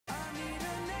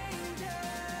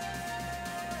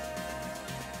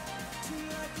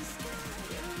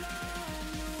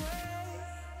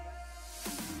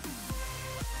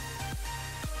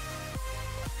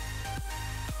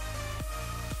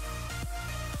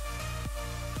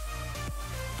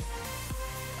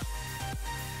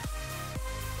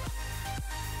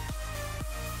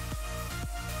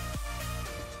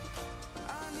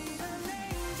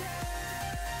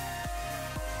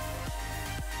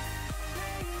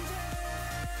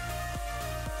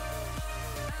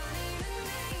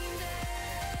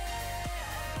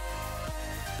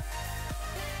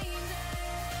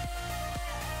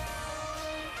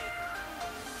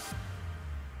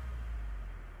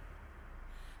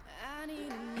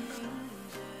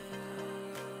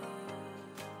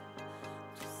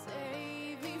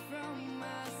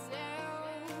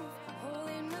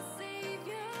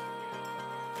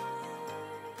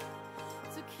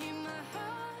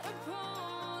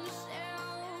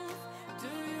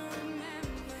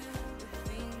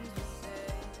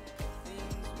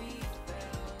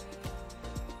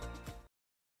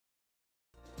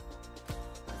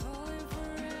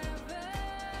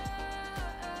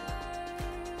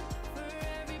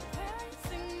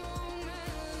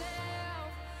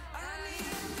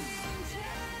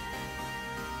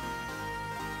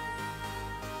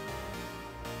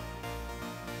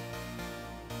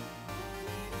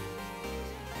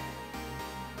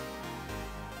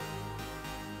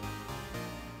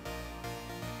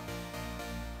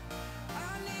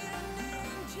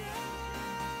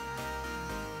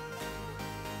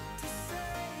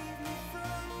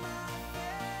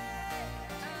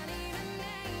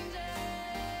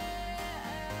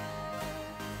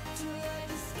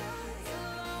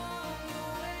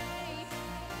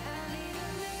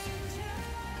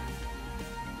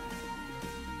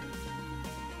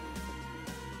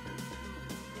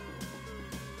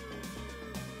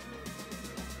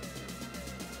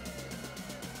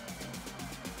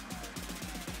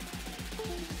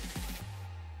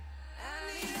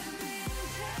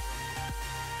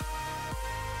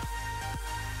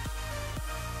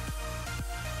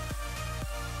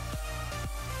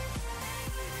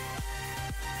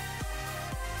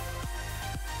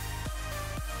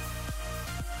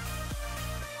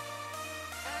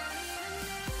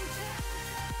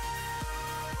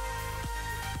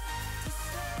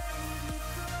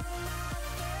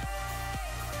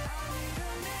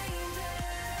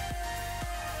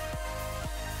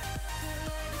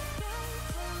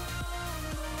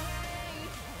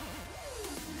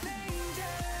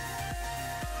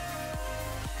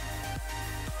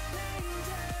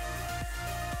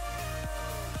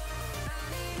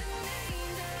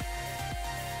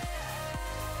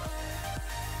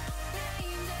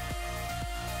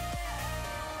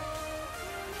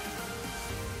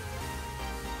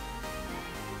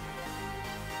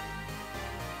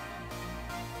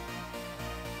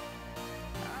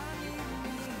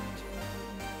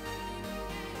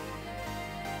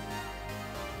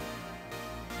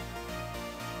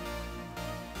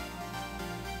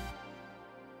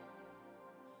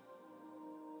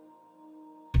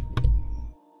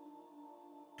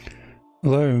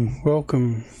Hello,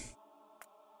 welcome.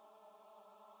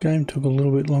 Game took a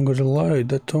little bit longer to load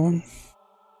that time.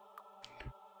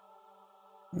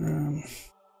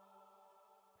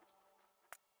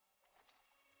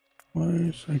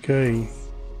 Close, okay.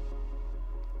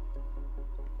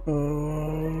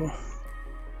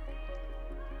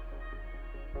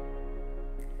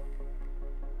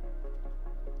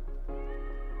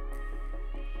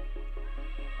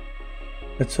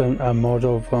 It's a mod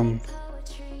of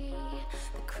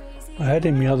I had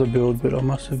in the other build, but I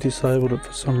must have disabled it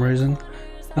for some reason.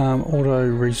 Auto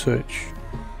research.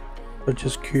 It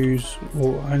just queues,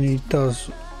 or only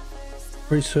does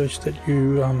research that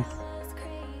you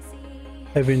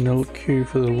have in the queue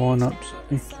for the lineups.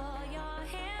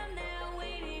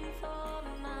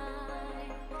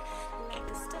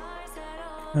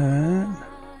 And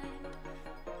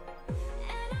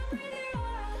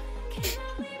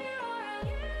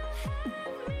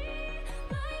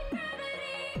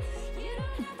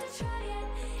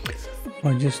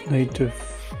I just need to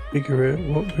figure out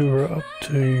what we were up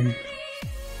to.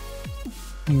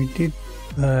 And we did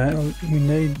that. We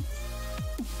need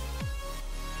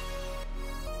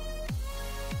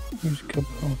there's a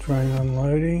couple of train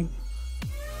unloading.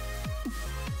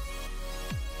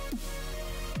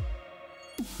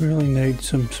 Really need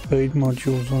some speed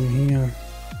modules on here.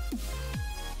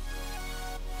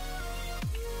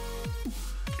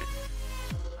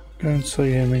 Go and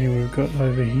see how many we've got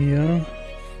over here.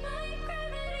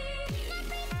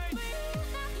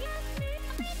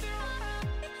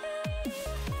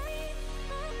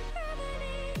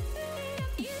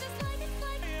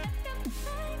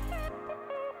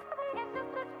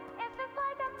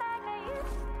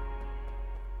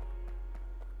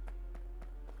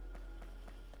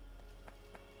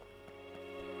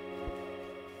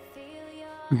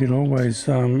 We could always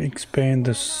expand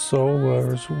the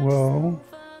solar as well.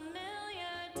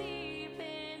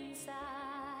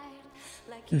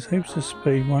 There's heaps of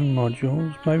speed 1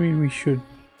 modules. Maybe we should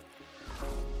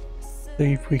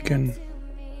see if we can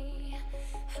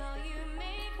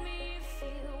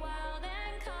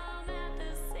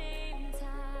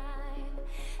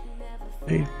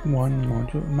speed 1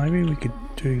 module. Maybe we could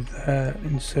do that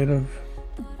instead of,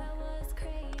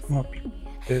 might be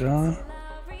better.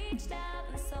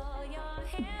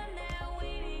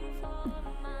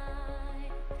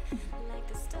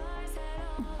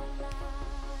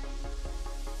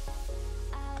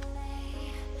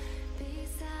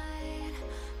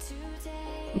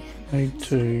 Need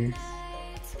to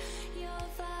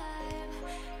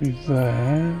do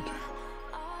that.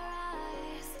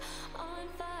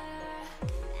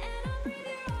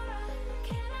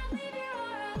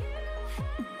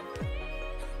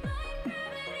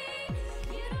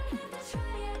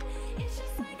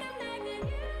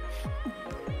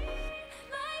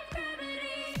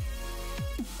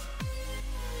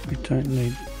 We don't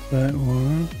need that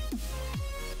one.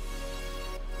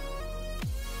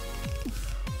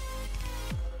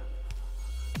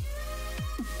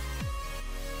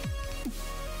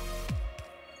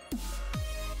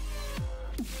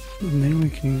 And then we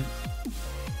can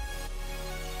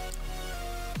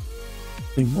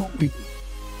see what we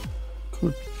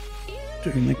could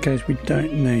do in the case we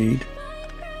don't need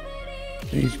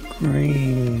these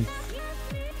green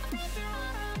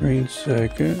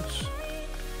circuits.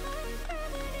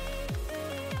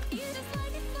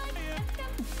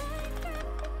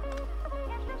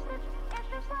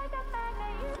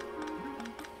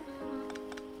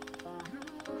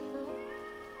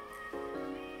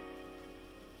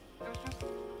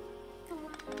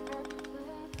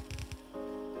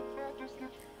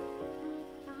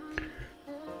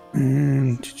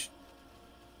 And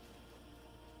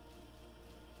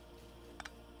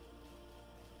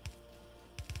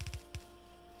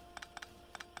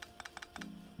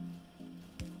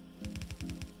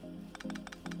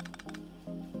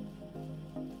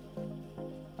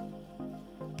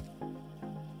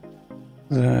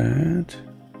that,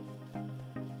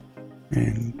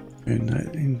 and turn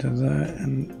that into that,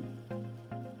 and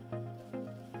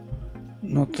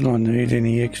not that I need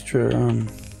any extra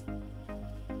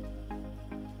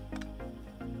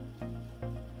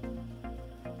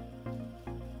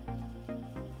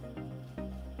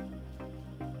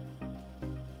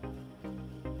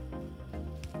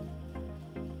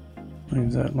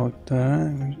leave that like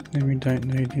that. Then we don't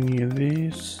need any of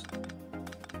this.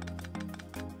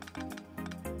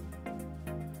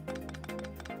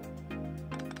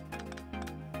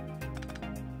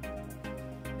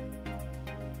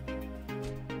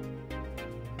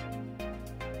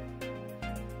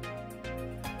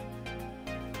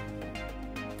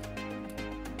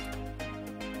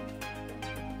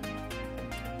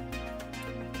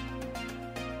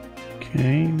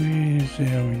 Okay, where's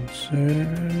our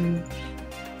inserters?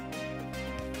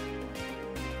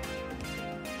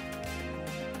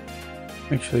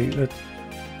 Actually, that's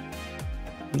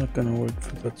not going to work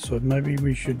for that side. Maybe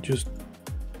we should just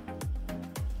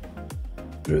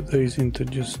put these into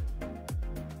just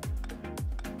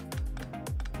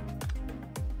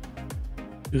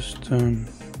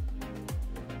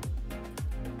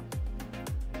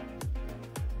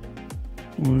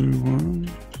blue ones.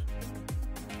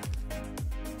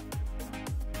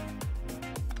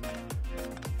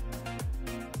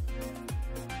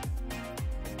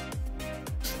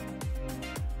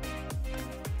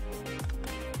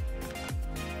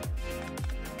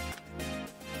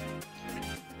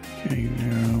 Okay,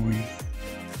 where are we?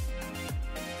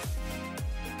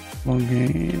 Log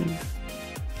in.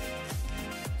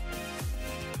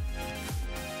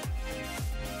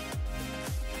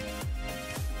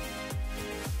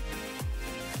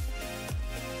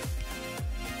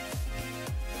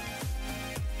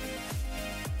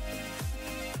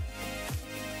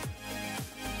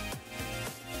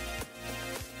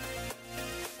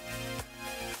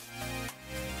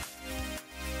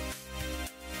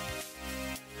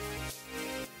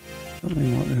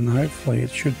 Something like that, and hopefully it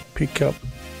should pick up.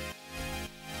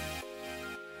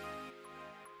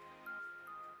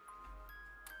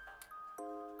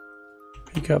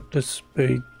 Pick up the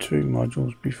speed 2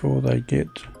 modules before they get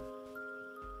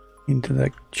into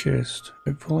that chest,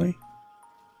 hopefully.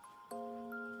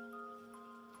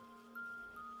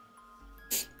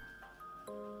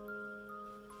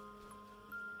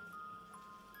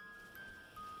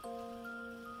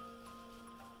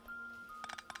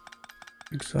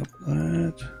 Fix up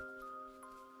that.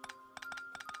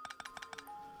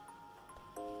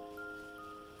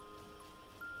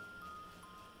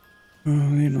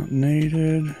 Oh, they're not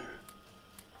needed.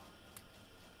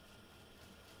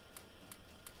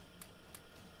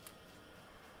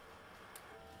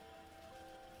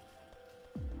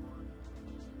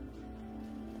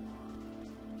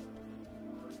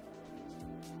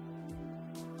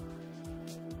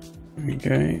 There we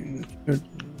go. Good.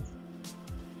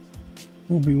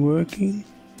 Will be working.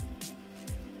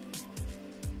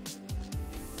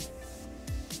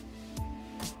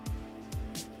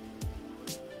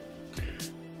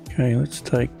 Okay, let's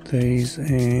take these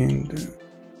and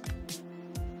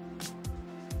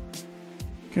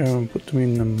go and put them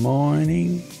in the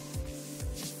mining.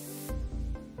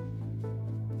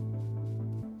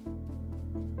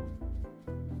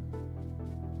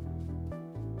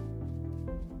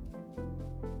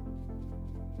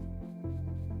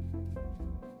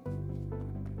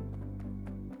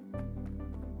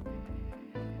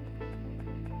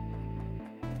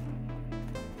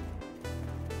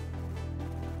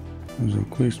 I'll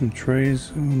clear some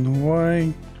trees on the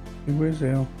way. Where's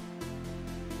our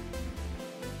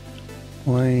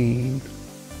lane?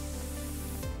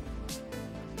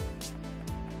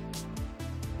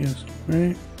 Yes,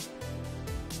 right.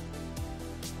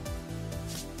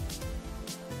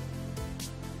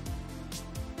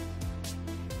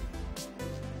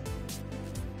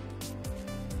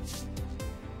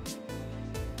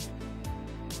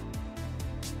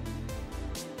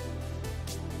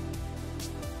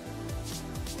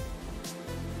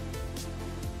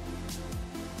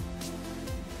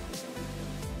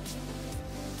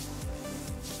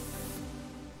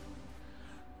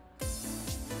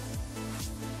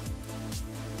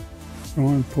 I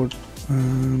want to put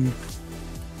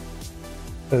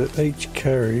that each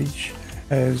carriage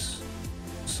has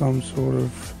some sort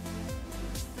of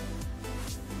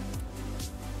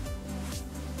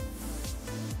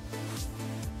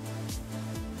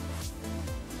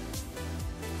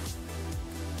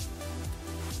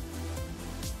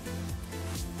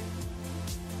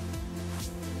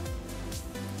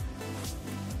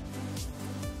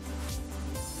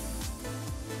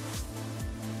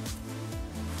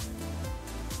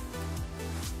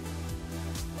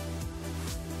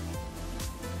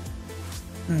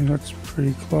and that's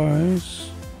pretty close.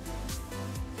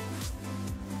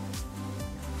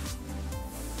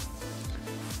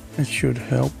 That should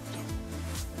help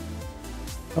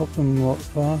them a lot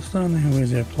faster. Now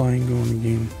where's our plane going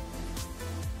again?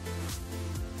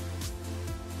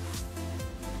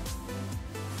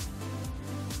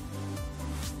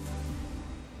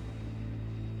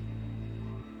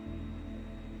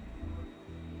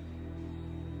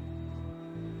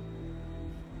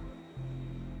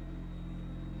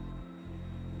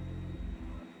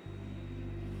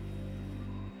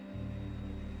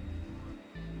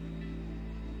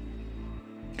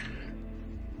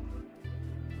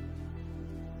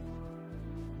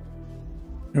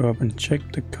 Go up and check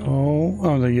the coal,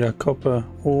 the copper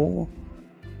ore.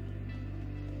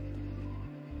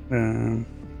 Yeah,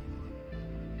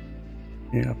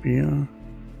 up here.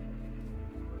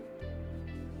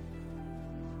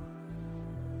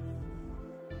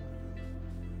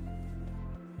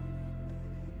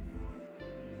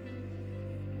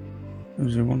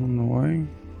 Is there one on the way?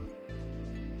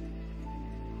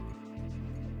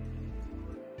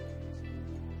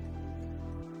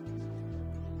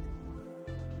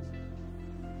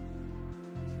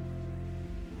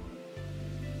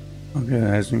 Okay, it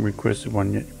hasn't requested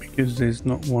one yet because there's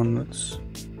not one that's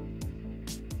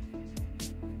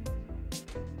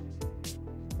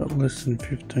got less than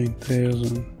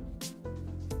 15,000.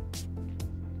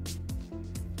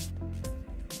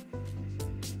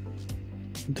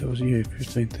 That was, yeah,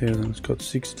 15,000. It's got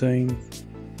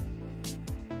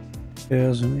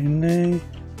 16,000 in there.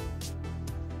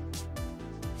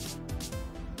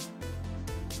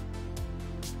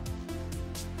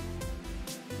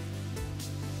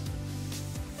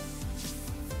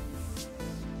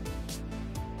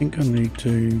 I think I need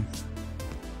to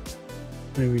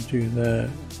maybe do that.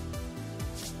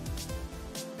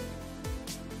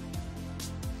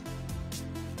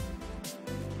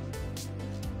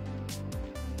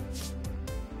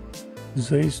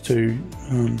 These two,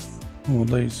 well,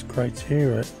 these crates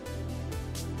here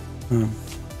are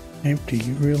empty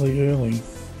really early.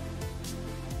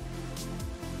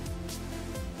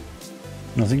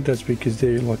 And I think that's because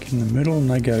they're like in the middle and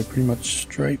they go pretty much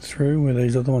straight through, where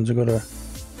these other ones have got to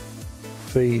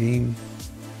feed in.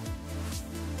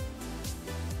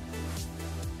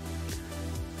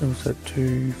 There was that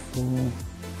 2, 4.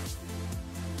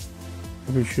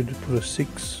 Probably should have put a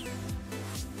 6.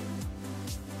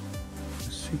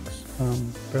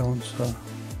 Balancer,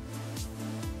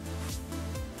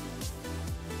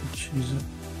 which is it?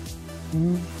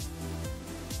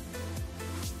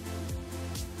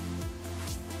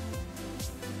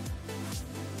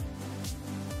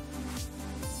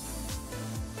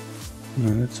 No,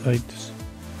 that's 8.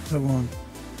 That one.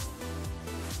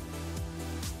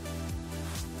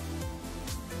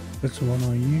 That's the one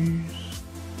I use.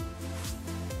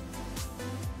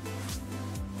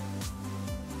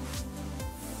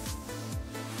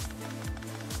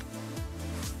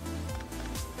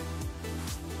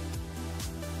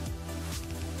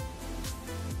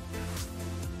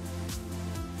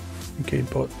 Okay,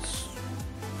 bots.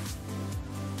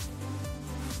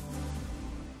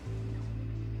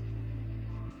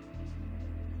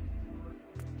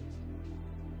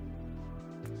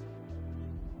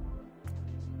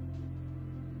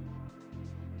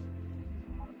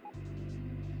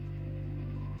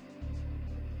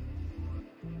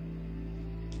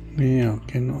 Yeah,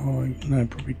 can I? No,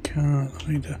 probably can't.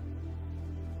 I need to.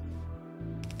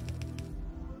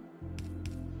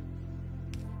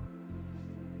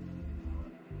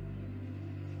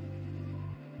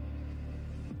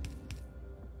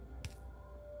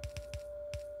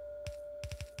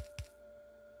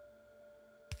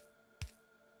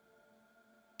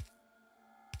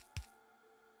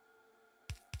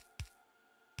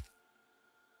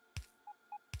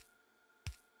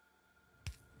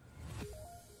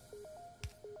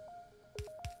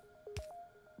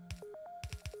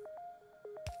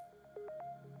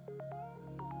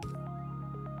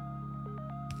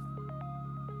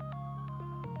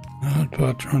 Hard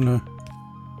part trying to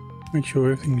make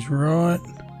sure everything's right.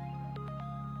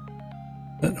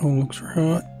 That all looks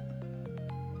right.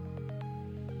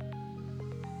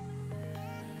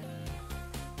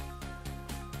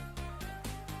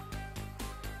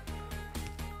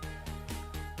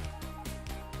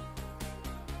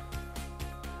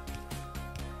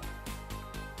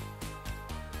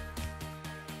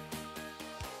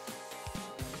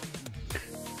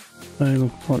 They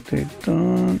look like they're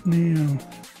done now.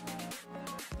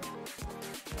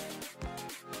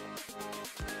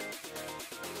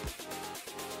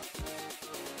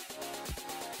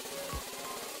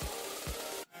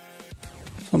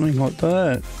 Something like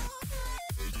that.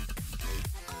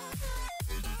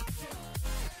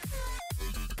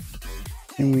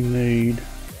 And we need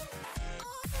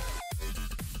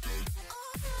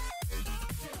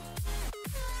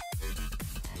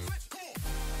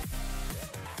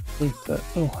I think that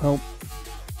will help.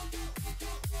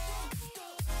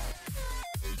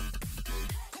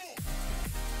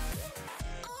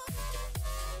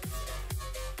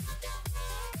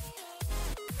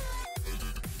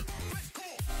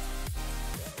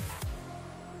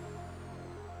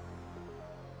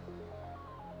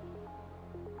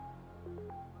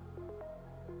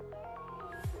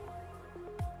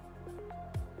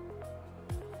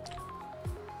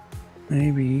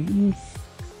 Maybe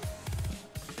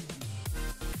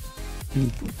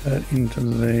and put that into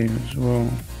there as well.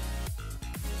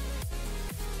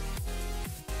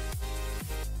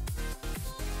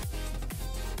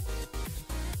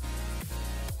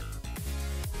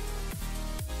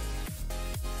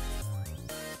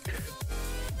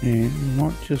 And we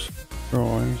might just try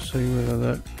and see whether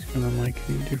that's going to make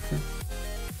any difference.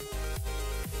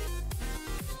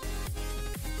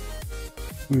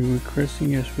 We're regressing,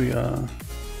 yes we are.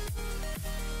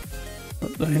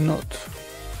 But they're not.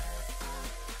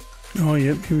 Oh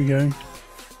yep, here we go.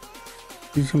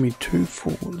 There's going to be 2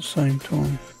 full at the same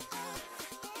time.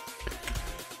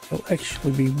 There'll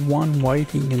actually be 1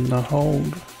 waiting in the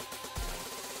hold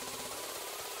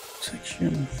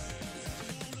section.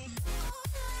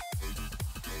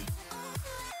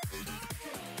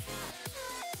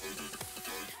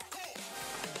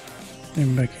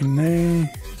 Then back in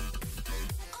there.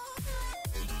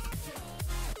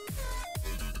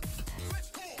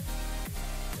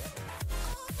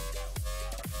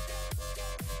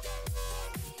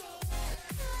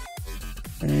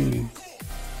 And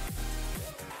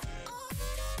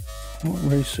what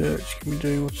research can we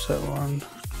do? What's that one?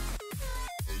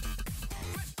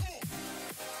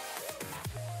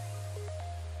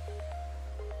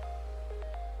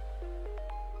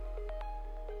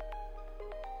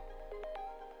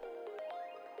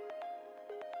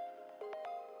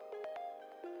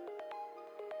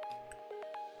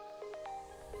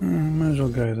 Might as well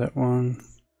go that one.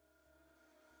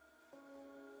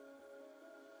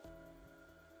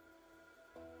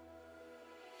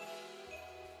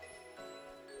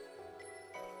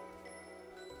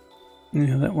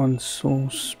 Now that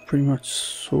one's pretty much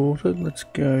sorted. Let's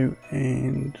go,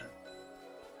 and I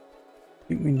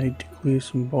think we need to clear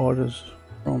some biters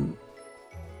from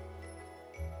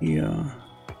here. Have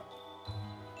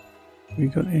we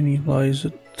got any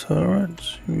laser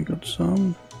turrets? Have we got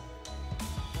some?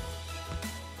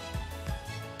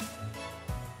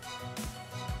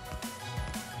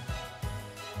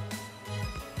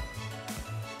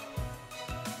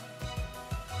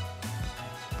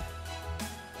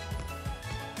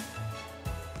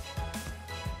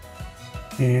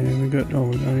 And then we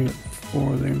only got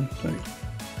 4 of them. So.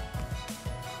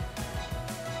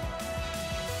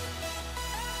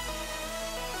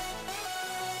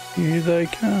 Here they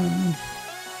come.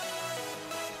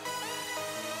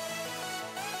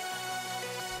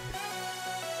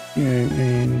 Yeah,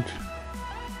 and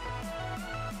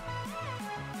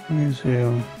where's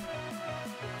our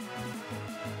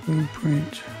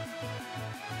blueprint?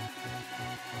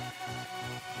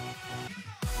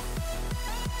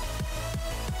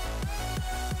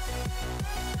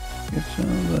 Yes, are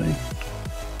they?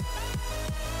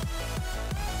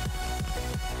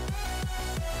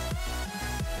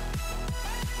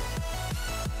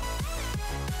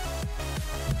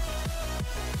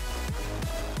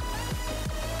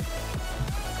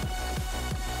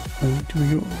 Do we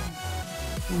got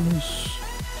this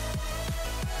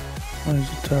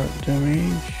laser turret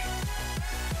damage?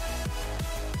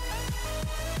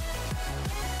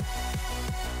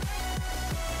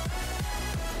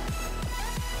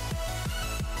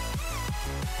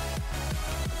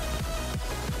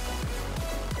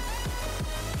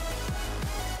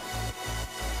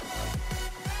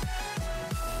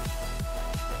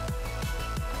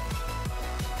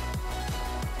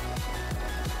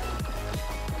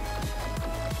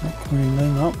 Clean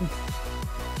them up.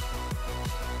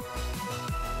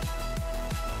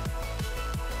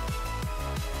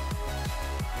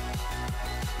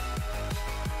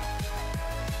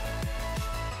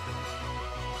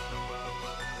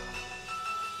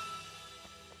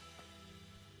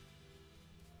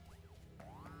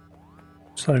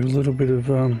 So a little bit of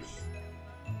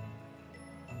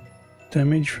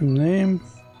damage from them.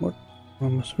 What? I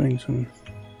must have been some.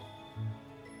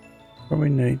 Probably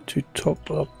need to top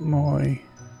up my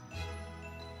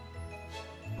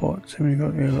pots. How many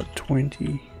got? Yeah, I got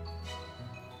 20.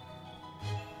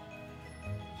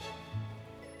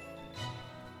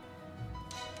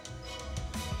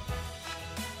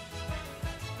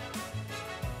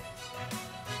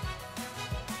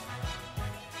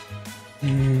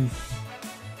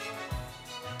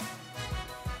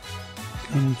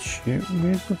 Gunship,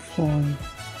 where's the flying?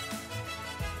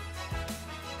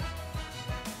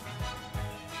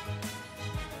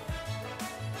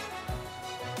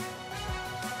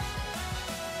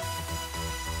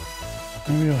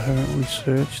 Maybe I haven't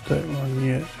researched that one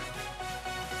yet.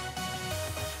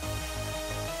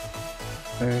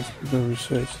 Okay, we've got to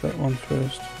research that one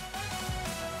first.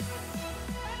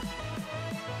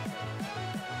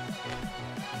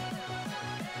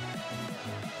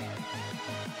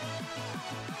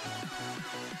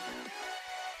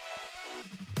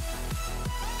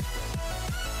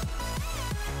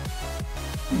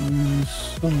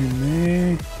 Some in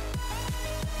there.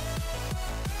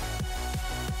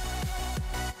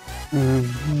 What are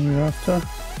we after?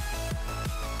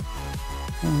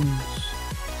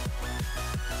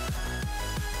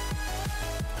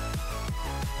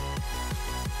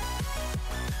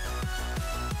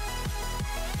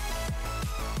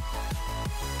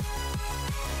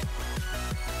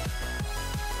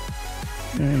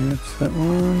 And that's that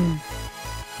one.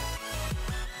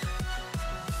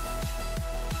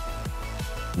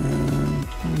 And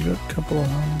we got a couple of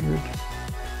hundred.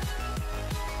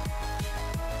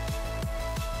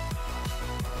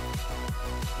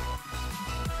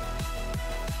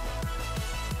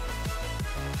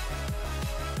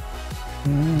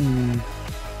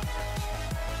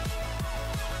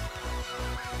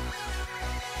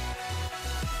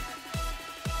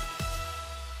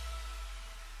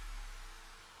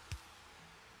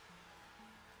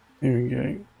 There we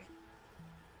go.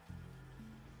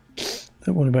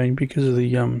 That would have been because of the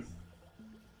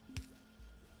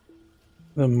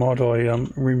mod I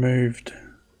removed.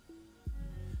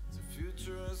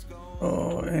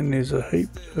 Oh, and there's a heap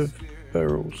of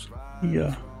barrels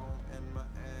here.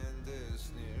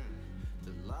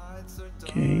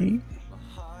 Okay,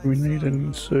 we need an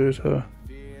inserter.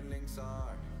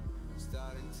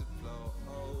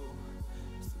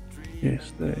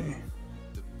 Yes, there.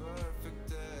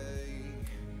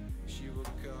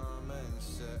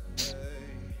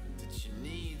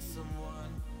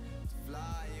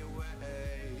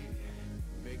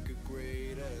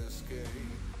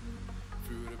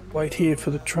 Wait here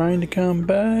for the train to come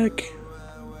back.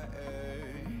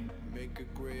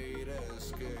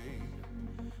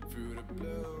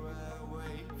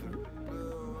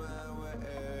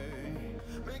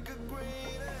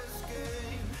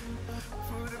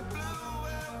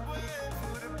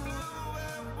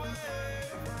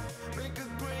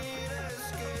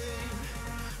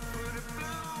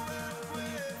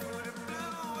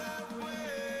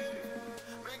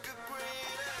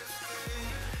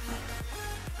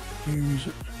 Where is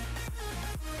it?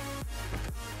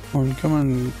 On, come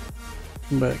on,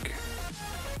 come back.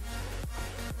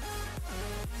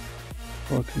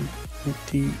 So I can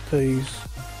empty these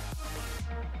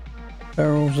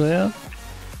barrels out.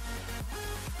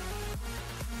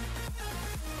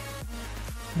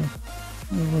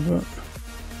 What have I got?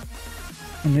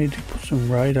 I need to put some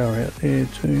radar out there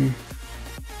too.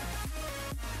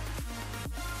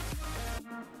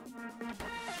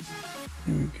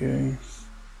 There we go.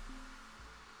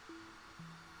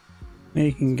 There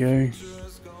you can go.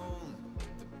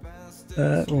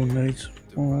 That will need some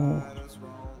more.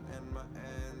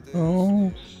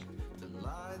 Oh.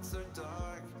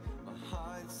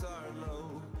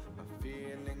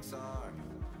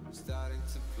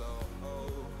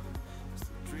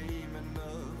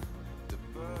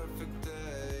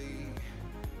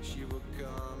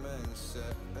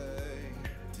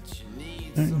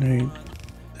 Don't need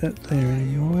that there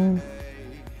anymore.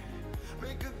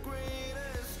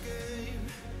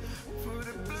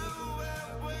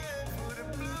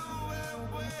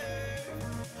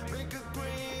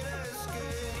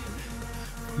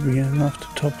 We get enough to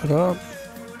top it up.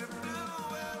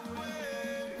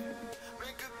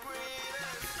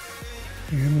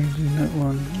 We're using that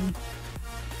one.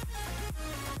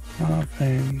 Half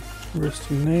and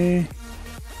resting there.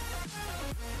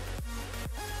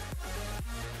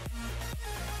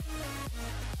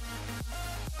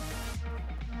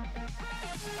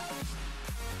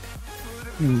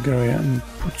 And go out and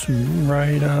put some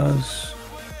radars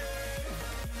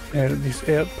out at this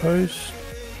outpost.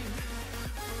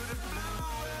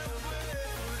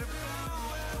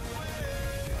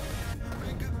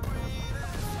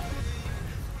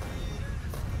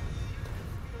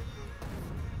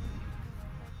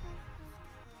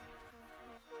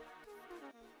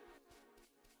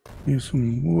 Here's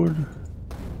some wood,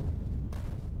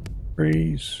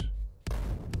 trees.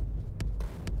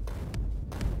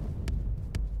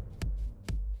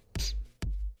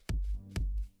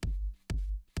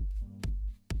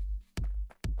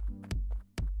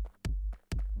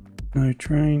 No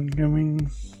train coming.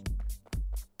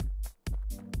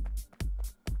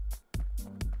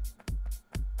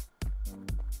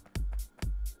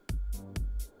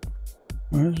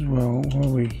 Might as well, while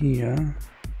we're here,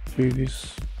 do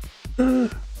this.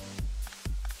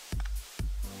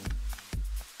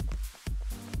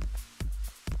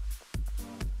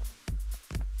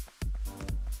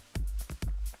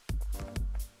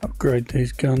 Upgrade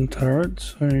these gun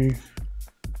turrets, so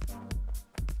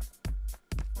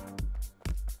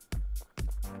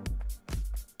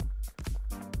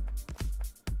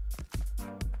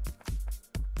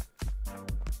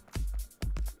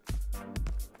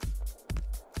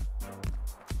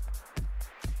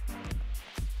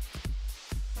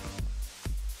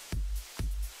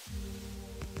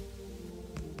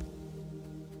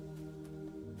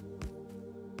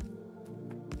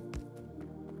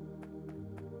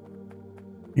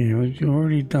yeah, we've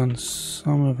already done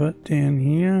some of it down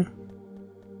here.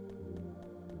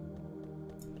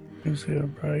 Here's our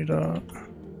radar.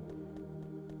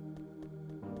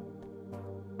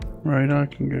 Radar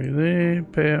can go there.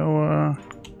 Power.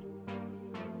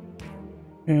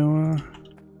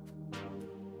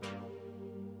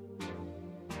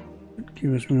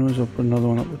 Give us minutes. I'll put another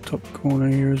one up the top corner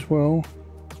here as well.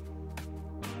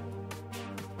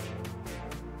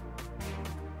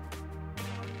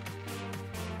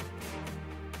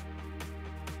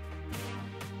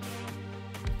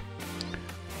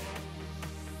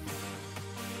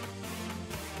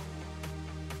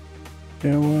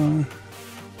 Power.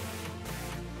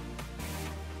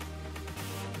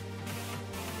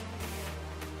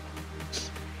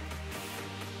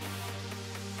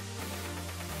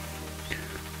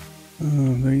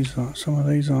 These are some of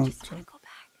these aren't.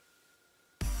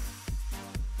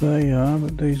 They are,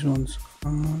 but these ones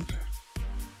aren't.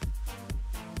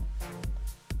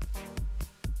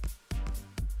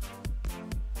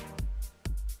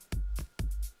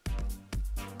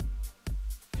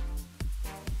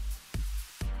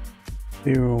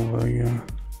 They're all the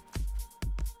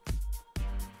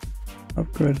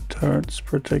upgraded turrets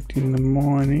protecting the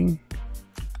mining.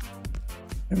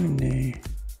 They're in there.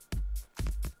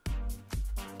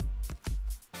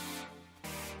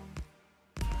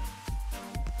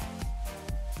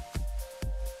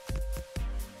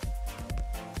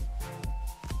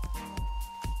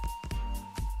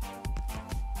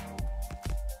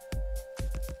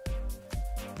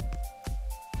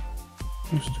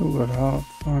 We've still got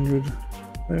 100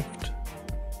 left.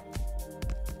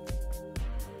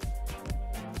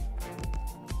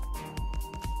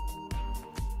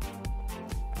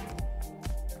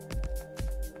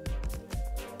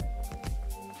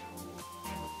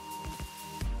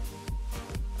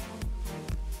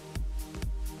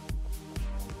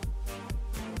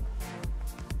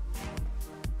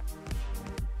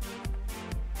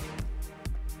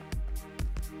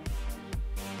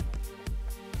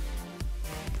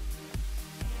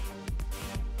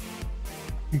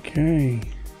 Okay,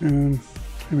 how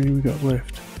many we got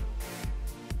left?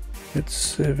 It's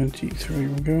 73.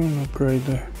 We'll go and upgrade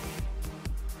the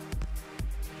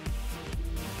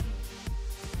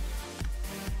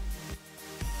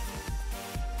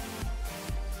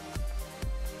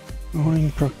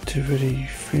mining productivity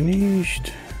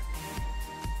finished.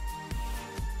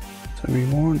 So we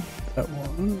want that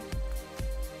one.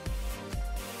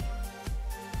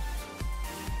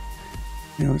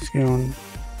 Now let's go on.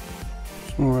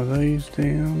 More of these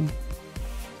down.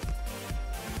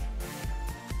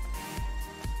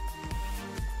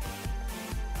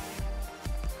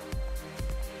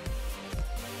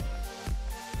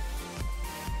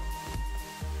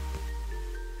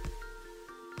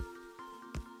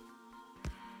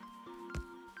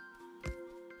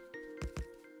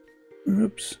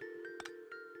 Oops.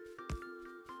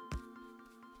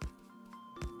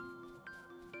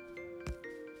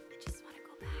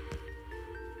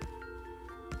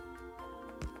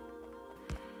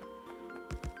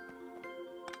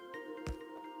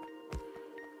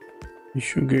 You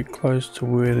should get close to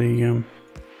where the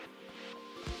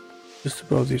just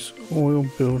above this oil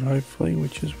build, hopefully,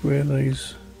 which is where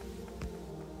these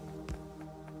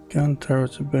gun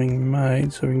turrets are being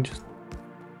made. So we can just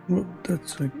look.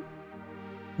 That's a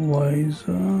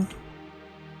laser.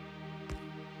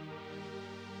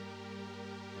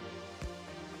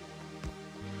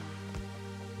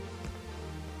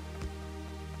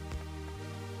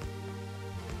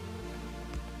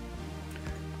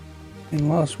 And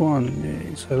last one,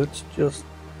 yeah, so it's just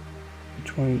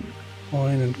between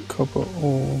iron and copper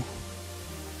ore.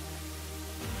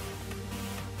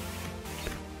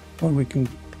 Well, we can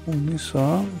pull this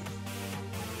up.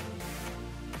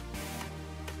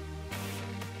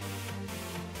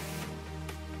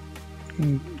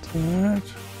 And that.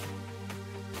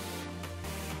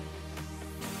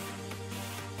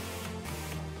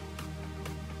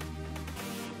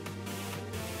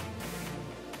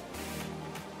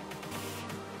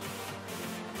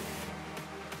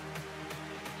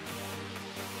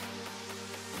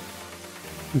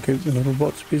 We'll keep the little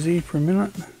bots busy for a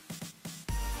minute.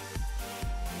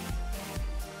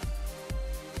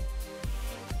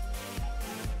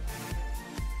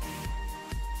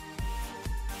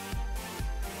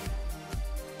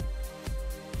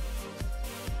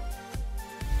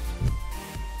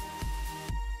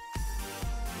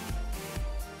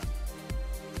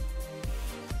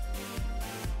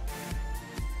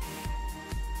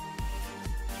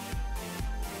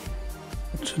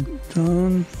 That's it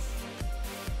done.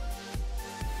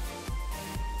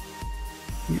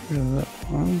 Get rid of that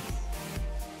one.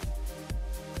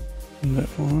 And that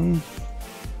one.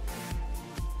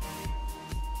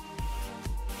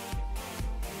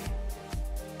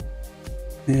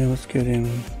 Now let's go down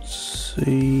and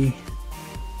see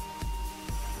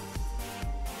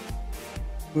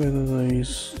whether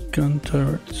these gun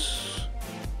turrets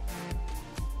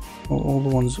or all the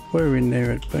ones that were in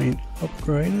there had been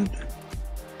upgraded.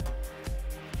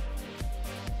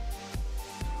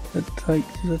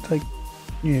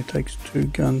 Yeah, it takes 2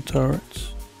 gun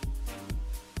turrets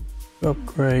to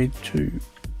upgrade to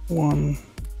 1.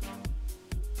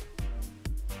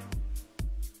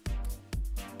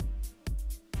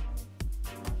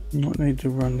 Might need to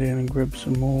run down and grab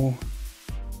some more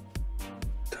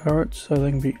turrets so they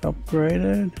can be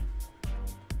upgraded.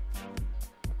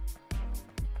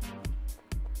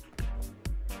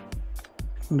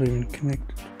 Not even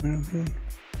connected around here.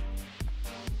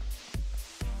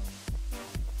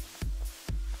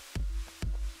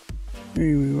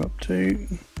 Here we're up to.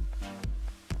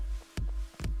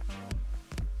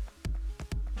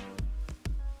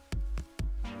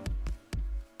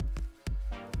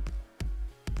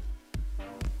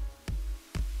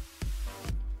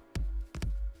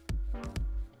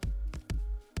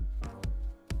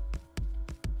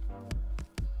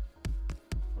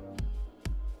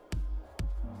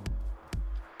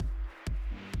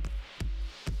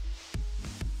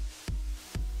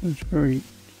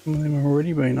 Some of them have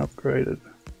already been upgraded.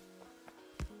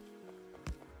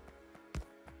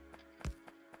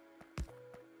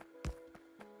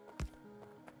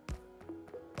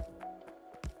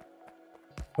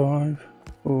 Five,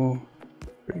 4,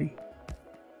 3,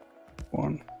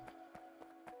 1.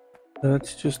 So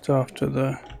that's just after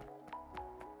the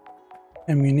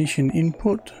ammunition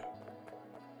input.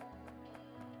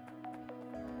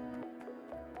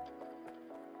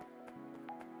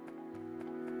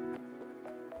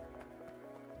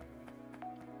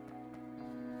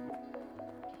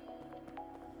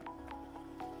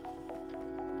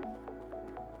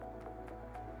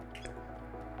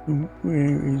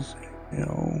 Where is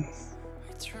our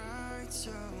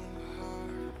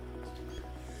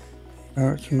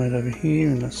turrets made over here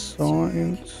in the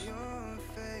science?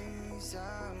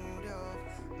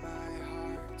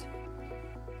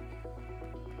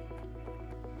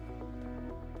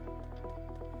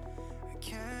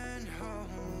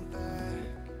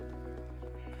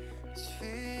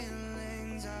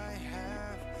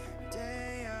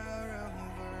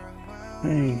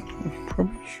 Hey, we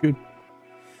probably should.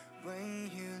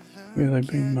 Where they've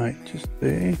been made, just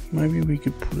there. Maybe we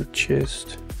could put a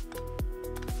chest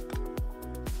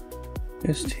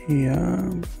just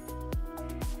here.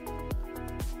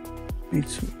 Need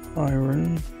some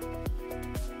iron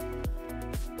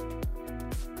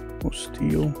or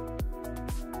steel.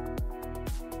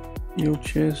 Steel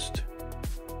chest.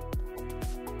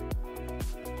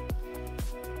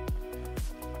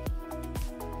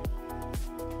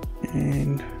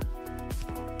 And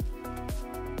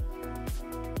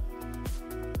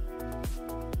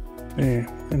there,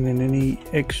 and then any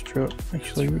extra,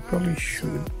 actually we probably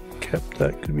should cap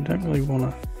that because we don't really want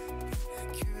a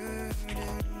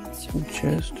full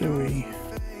chest, do we?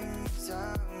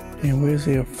 Yeah, where's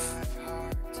our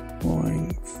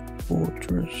flying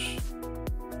fortress?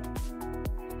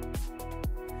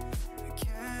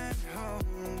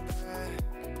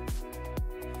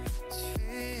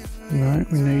 No,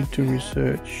 we need to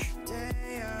research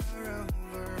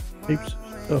heaps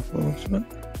of stuff also.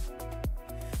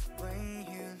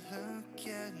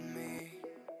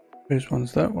 Which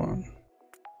one's that one?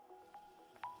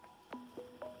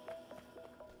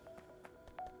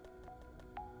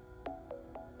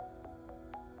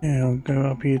 Yeah, I'll go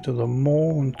up here to the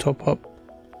mall and top up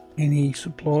any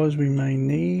supplies we may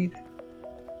need.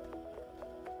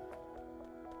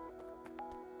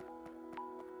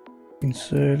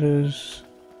 Inserters.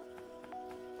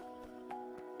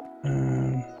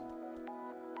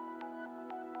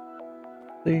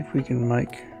 See if we can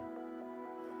make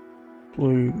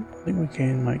blue. I think we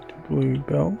can make the blue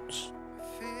belts.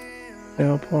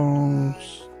 Power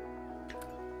poles.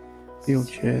 Steel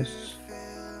chests.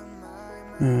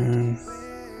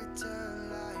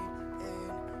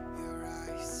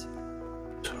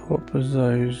 Top is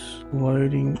those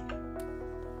loading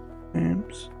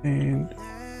amps, and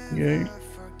go.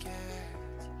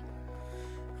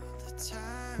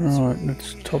 Right,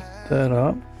 let's top that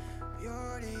up.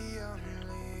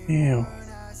 Now,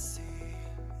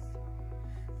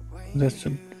 that's the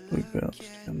blue belts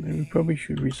down there. We probably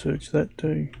should research that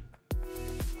too.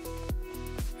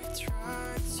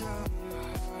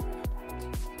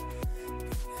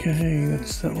 Okay,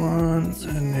 that's that one,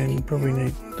 and then probably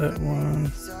need that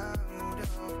one.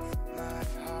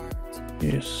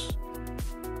 Yes.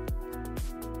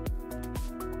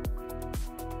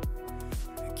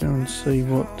 Go and see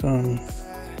what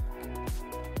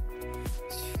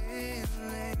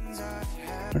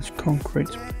much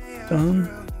concrete's done.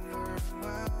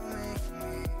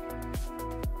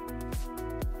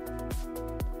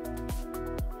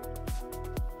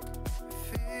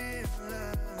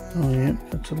 Oh yeah,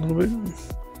 that's a little bit.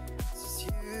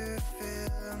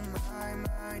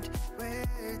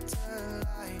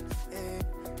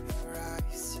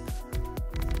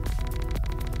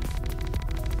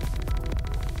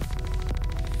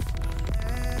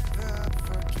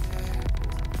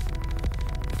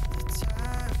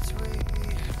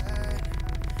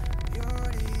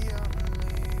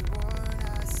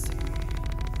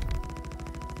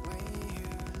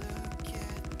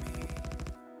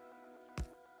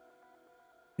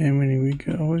 How many we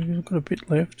got? Oh, we've got a bit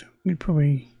left. We'd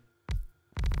probably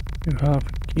do half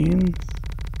again.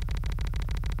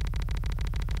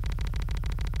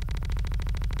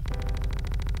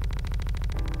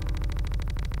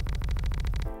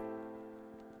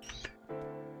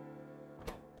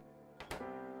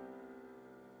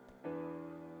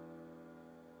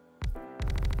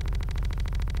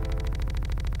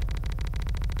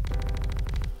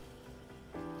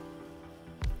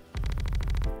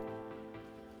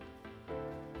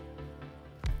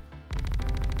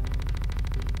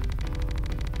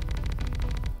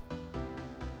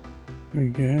 There we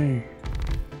go.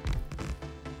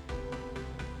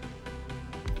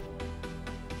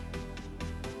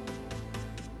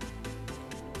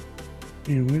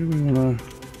 And where do we want to?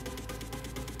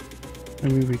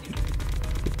 Maybe we could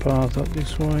put the path up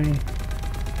this way.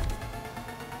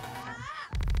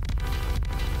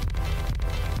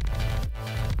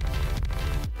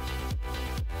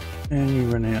 And you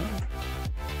run out.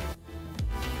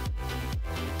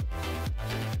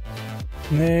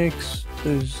 Next,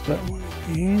 there's that one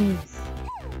again.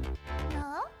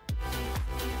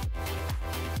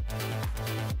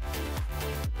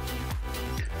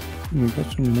 We've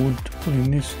got some wood to put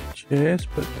in this chest,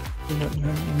 but we don't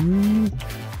have room.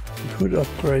 We could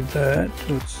upgrade that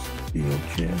to its steel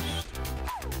chest.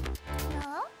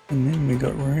 And then we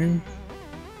got room.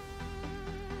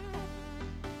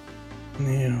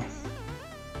 Now.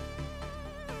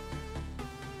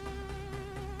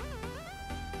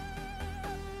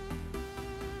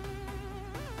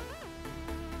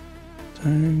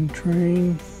 Stone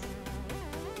train.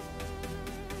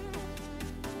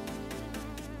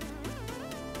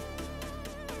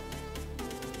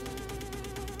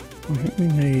 I think we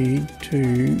need to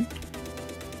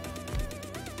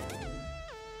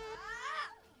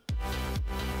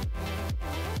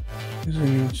use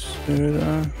an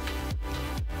inserter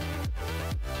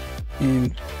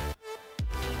and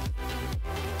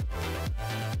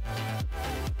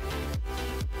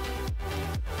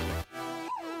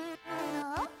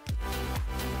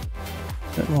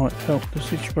that might help the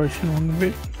situation on a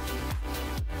bit.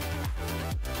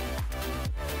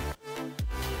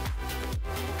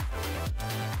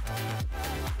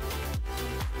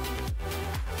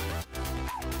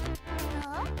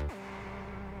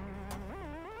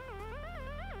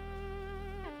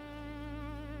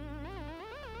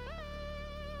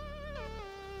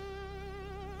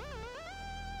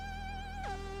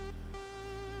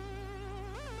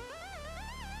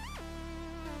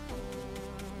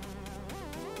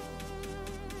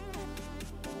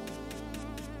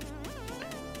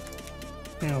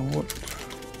 Now what?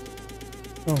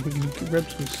 Oh, we can grab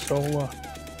some solar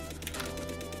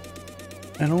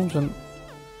panels and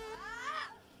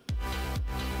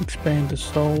expand the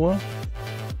solar.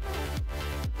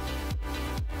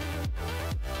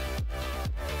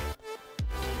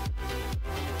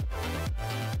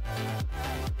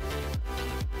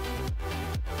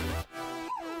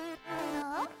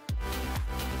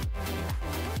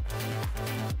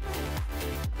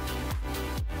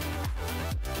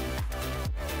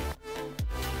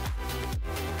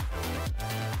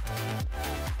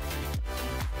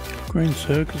 Green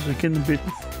circles are getting a bit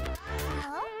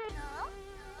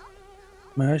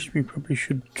mashed. We probably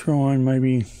should try and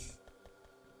maybe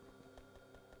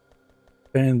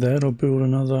expand that or build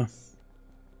another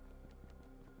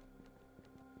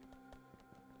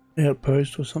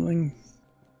outpost or something.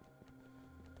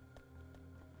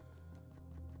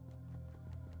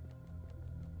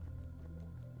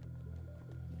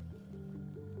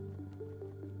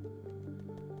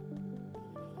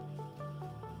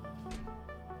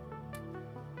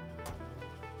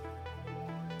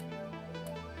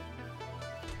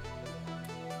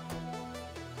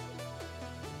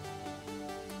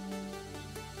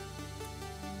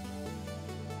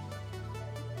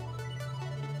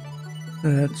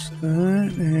 That's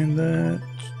that, and that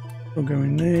will go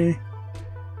in there.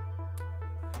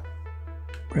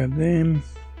 Grab them.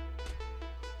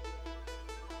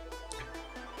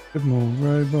 Good more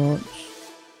robots.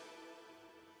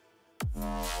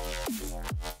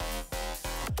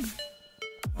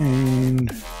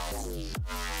 And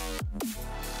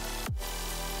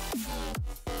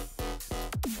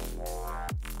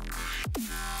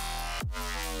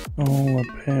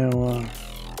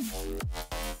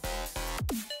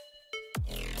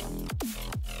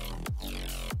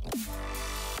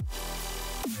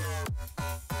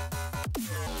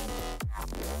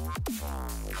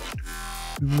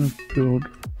I'm gonna build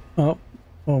up,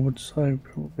 I would say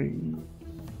probably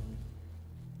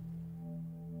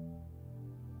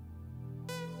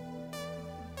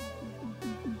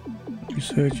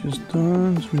research is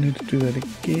done, so we need to do that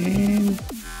again.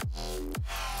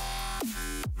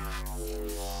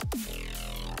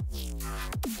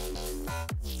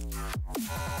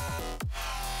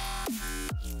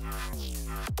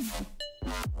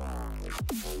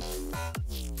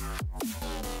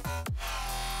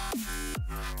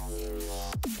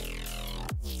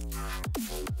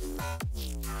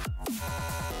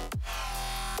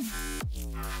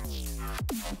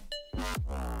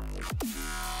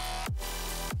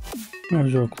 Might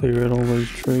as well clear out all these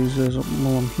trees as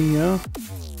while I'm here.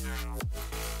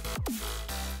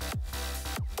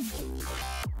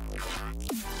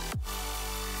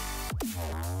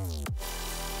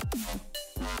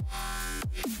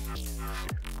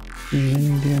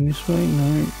 Any down this way?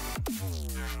 No.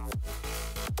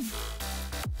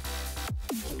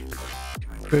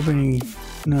 Grab any?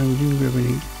 No, we didn't grab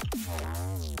any.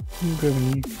 Didn't grab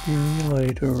any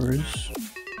accumulators.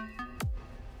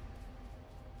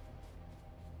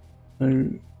 So,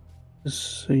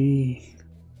 let's see.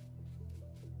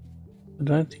 I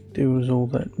don't think there was all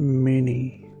that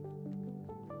many.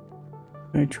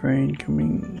 No train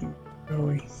coming.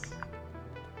 Really?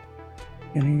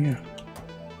 In here.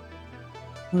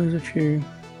 There's a few.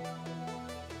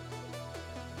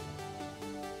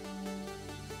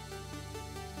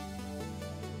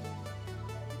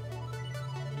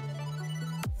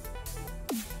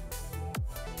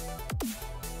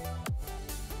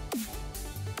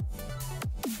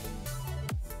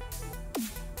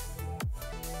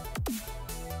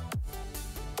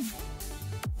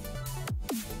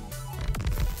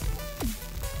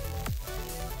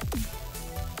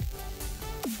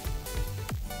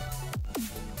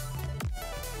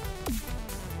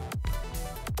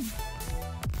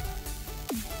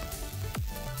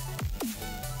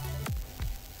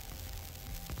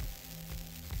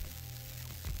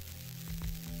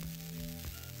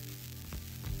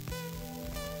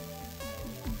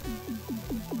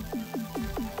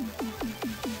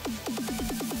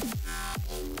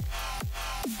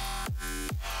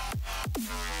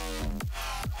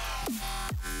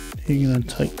 You're going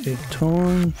to take their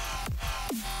time.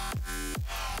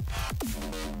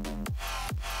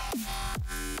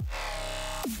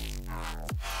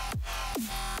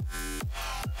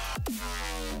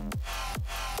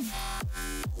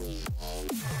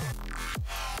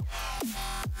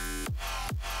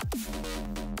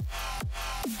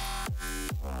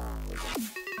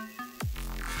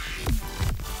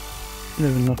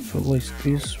 Have enough for at least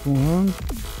this one.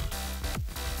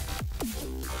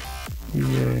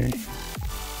 Yeah,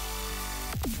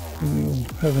 we'll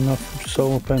have enough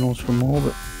solar panels for more,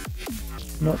 but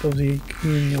not of the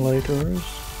accumulators.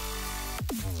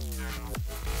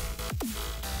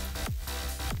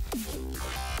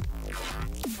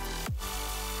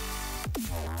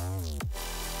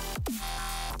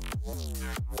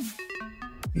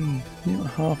 Yeah,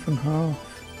 half and half.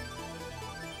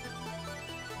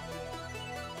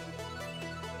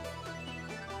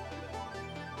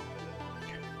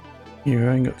 You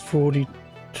only got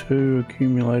 42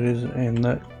 accumulators and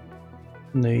that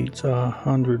needs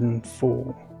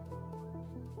 104.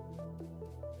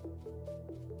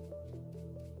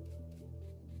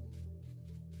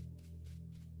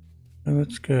 So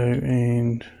let's go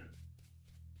and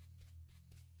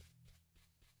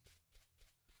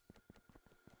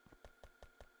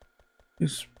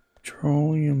this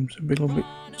petroleum's a little bit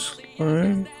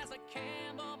slow.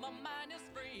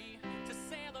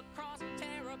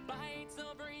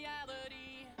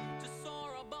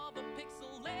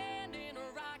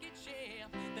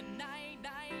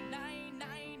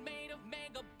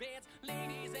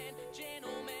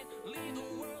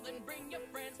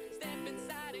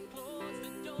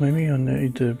 Maybe I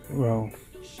need to, well,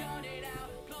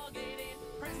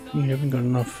 you haven't got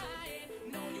enough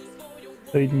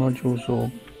feed modules,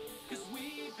 or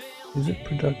is it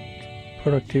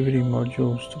productivity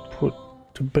modules to put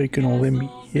to beacon all them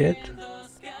yet?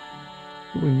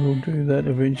 We will do that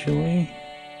eventually.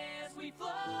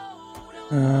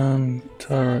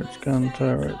 Turrets, gun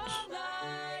turrets.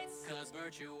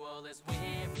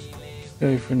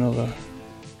 Go for another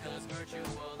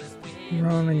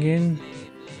run again.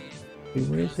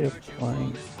 Where's our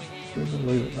plane? We'll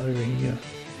leave it over here.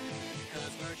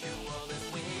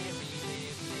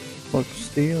 Like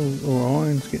steel or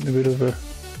iron's getting a bit of a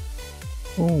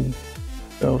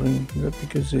belting. Is that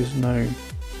because there's no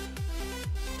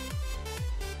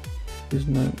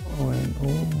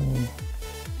iron?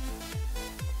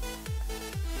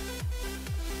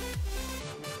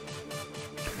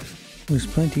 There's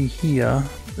plenty here,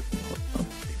 but not up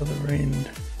the other end.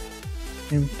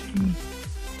 Empty.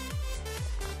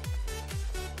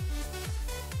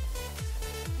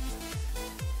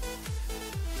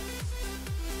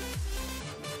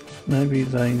 Maybe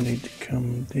they need to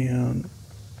come down,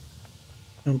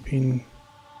 jump in.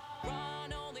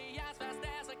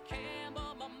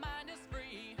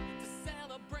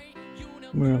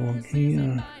 We're along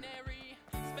here.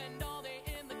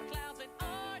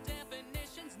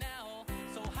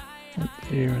 Up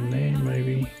there and there,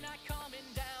 maybe.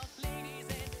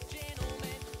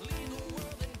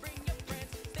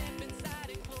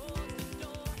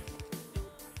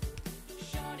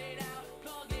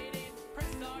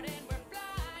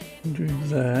 Do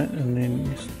that and then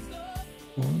this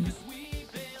one.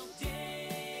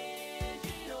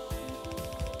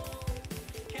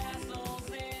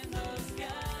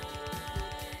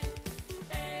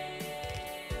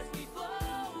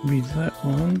 Be that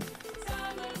one.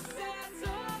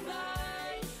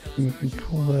 And we can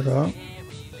pull that up.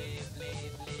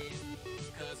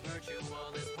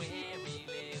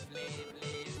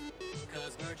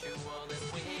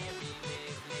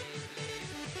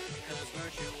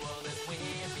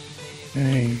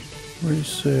 Okay,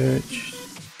 research.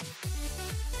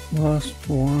 Last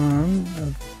one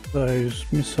of those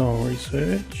missile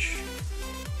research.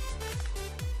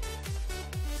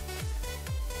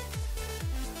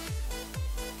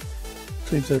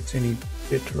 See if that's any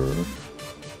better.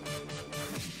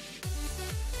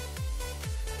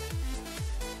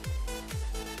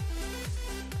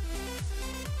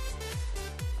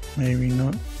 Maybe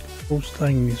not. We'll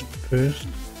stay in this first.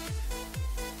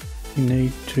 You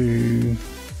need to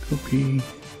copy,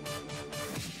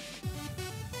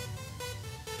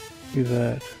 do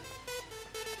that,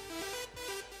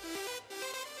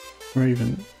 or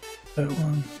even that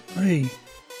one. Hey,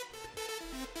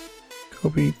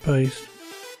 copy, paste,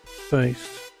 paste.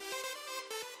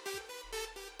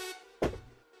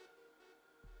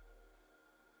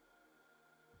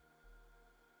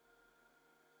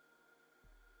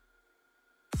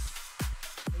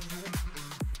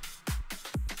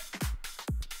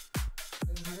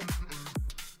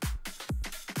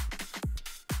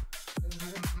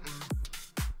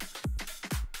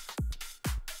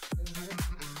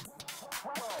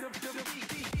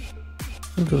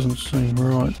 It doesn't seem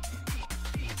right.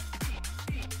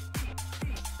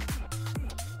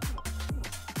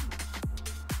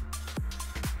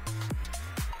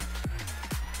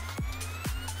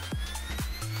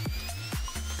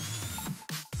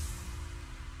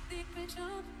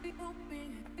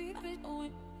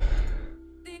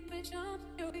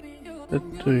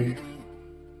 That too.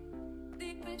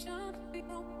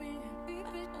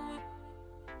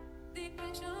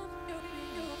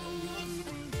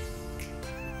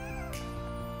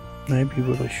 Maybe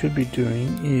what I should be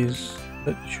doing is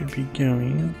that should be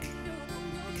going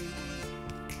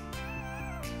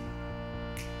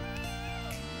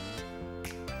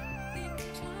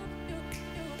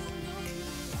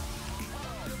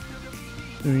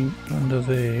doing under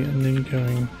there and then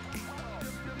going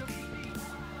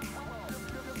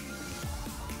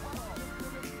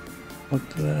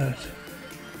like that.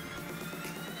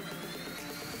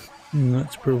 And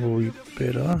that's probably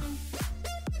better.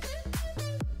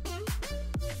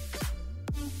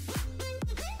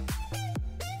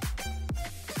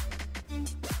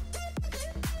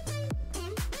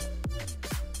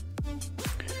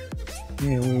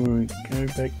 Yeah, we will go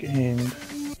back and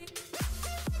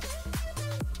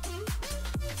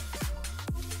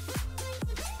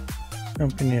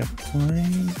jump in our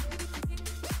plane.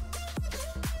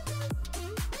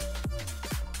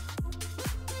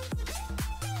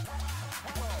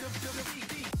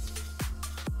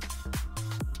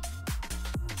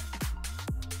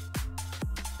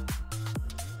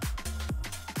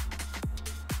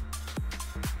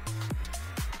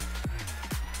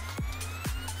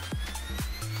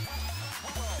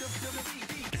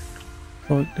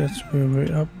 Like that's where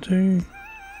we're up to.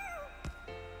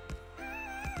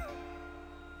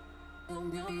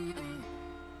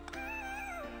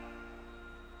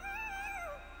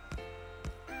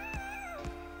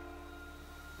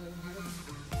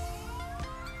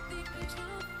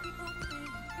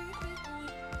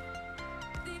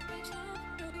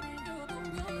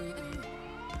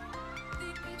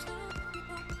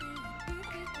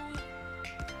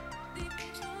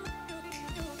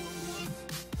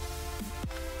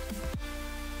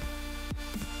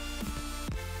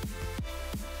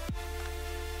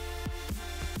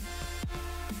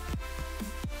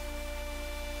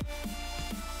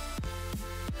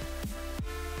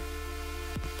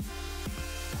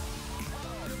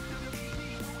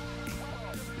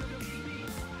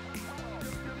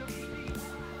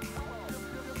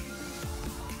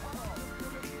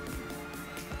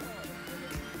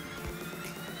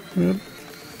 Yep.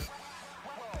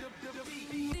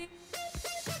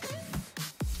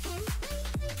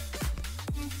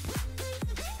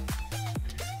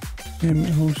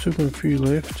 And we've still got a few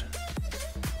left.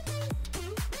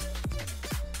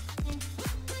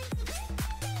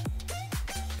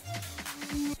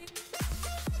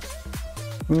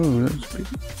 Oh, that's a bit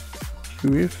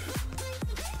QF.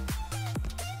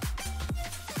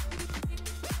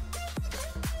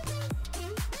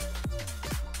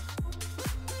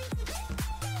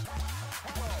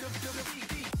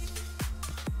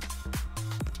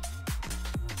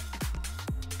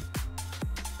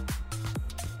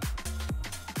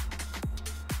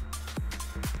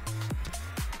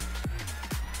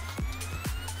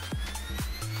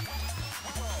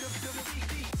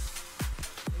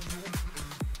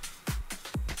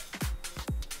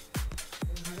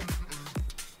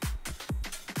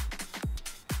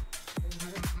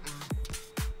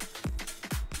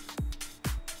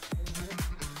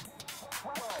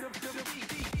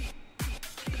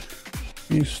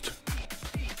 Missed.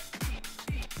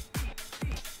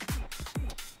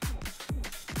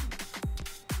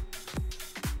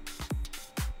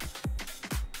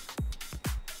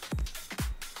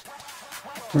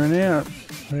 Run out.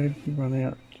 Where did you run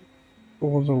out?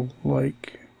 Or the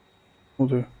lake. Or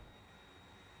the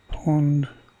pond.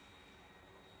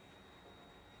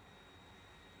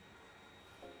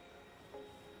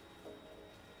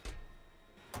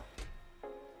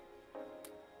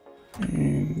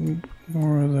 And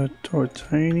more of the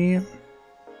titanium.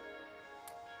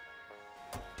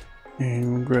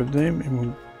 And we'll grab them and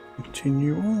we'll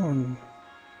continue on.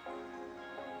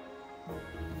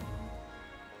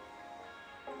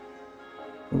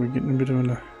 We're getting a bit of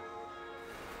a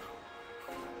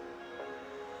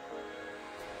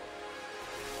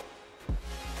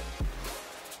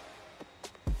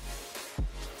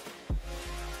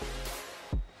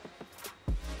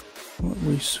what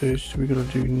research do we got to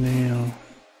do now?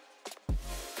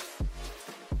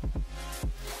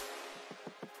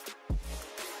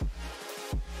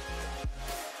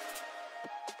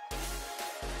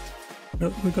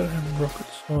 Yep, we got to have rocket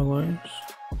silos.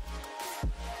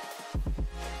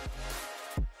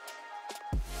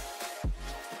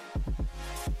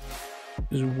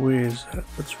 Where's that?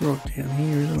 That's right down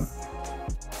here, isn't it?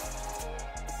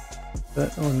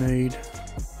 That I need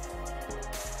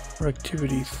for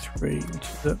activity 3, which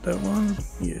is that one?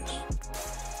 Yes.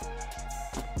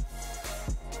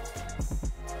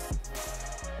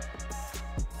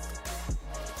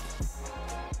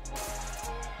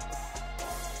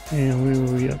 And we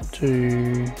will be up to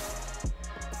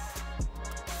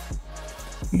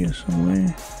here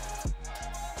somewhere.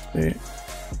 There.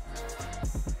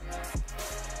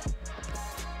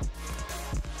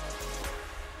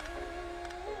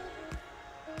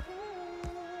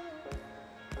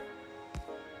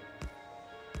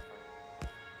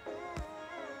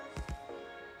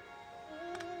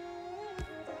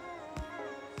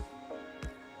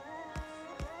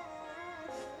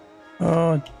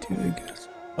 Oh, did I get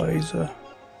a laser?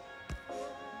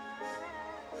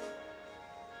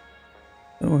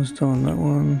 That one's done, that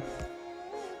one.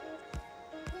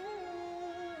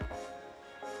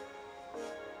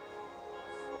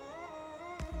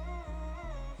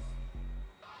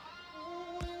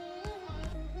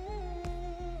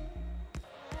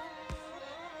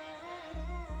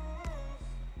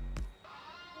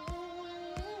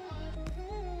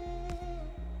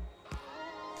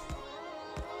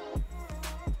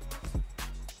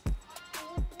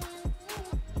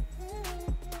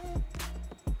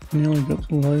 Nearly got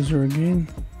the laser again.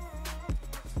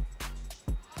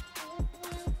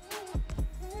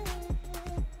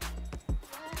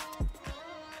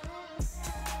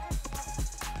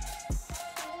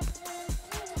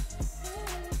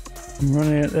 I'm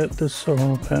running out at the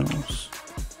solar panels.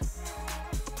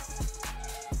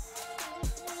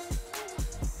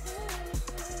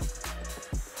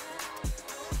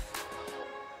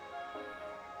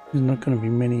 There's not going to be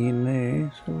many in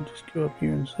there, so we'll just go up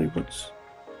here and see what's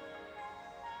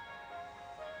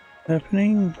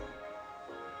happening.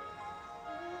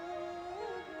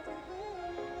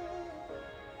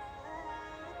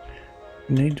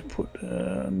 We need to put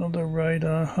another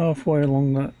radar halfway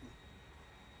along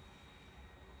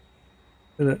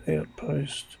that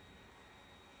outpost.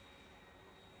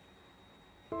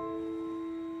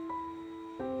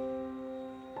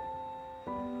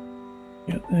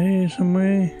 Get there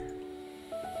somewhere.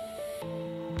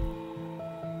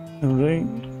 Alright.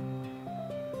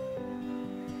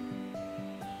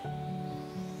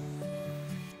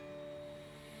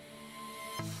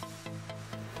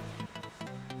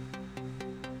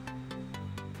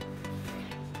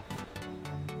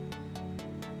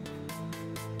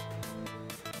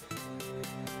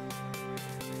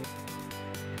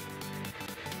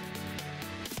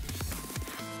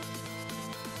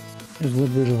 There's a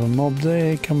little bit of a mob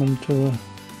there coming to the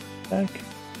back.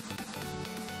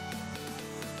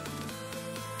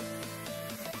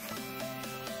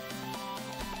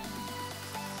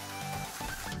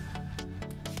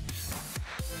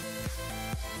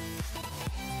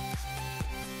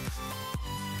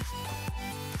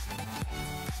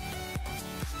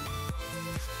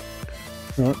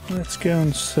 Right, let's go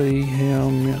and see how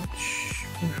much.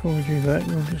 Before we do that,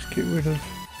 we'll just get rid of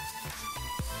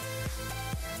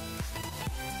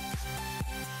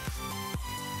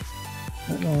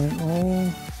that line all.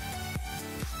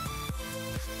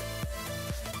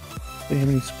 See how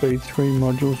many speed 3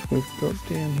 modules we've got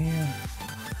down here.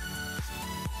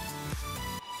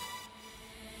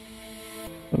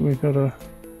 But we've got a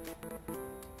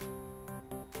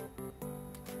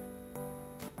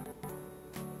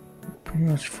pretty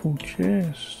much full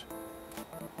chest.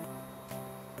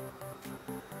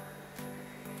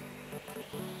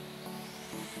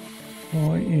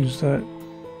 Why is that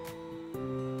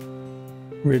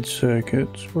red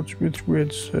circuits? What's with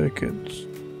red circuits?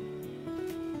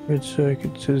 Red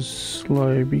circuits is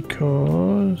slow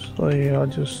because they are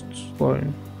just slow.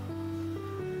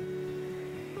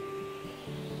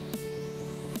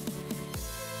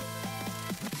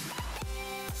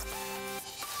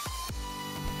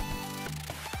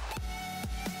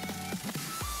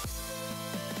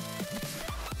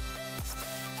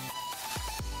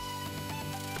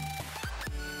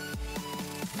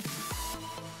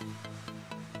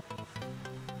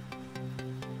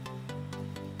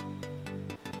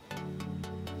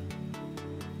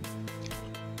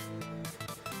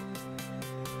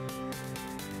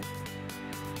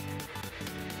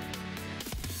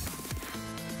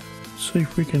 See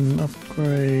if we can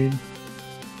upgrade.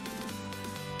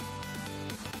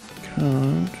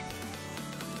 Can't.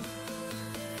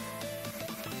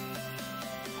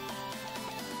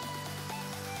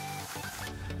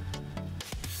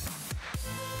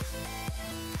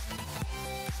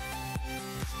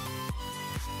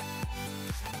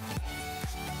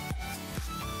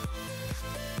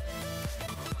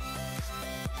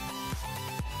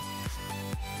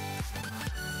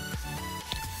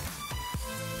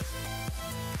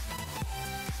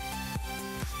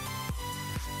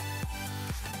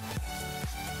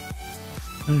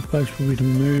 The only place for me to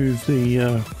move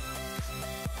the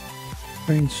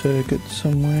green circuit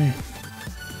somewhere.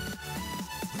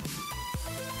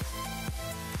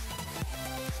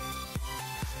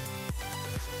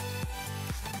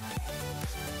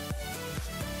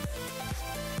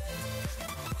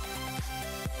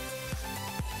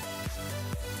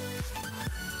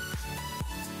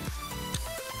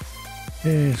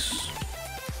 Yes.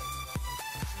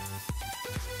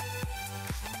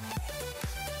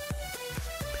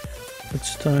 That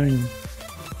stone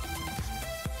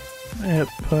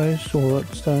outpost or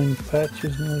that stone patch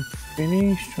is not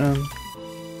finished.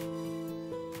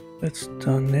 That's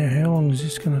done now. How long is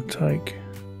this going to take?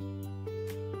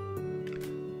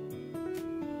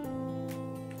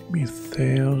 Maybe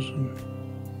 1,000.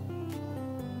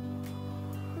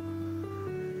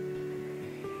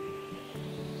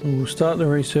 We'll start the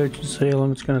research and see how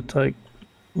long it's going to take.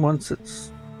 Once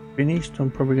it's finished,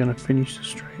 I'm probably going to finish the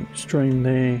stream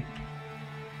there.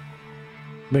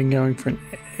 Been going for an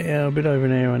hour, a bit over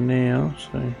an hour now,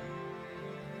 so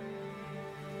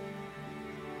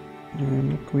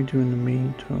what can we do in the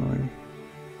meantime?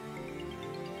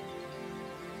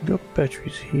 We've got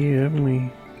batteries here, haven't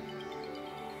we?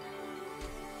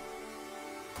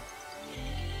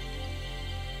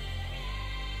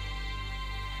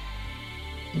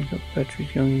 We've got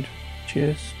batteries going into the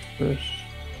chest first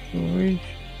storage.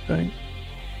 Don't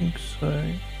think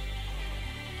so.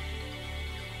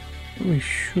 We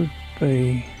should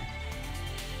be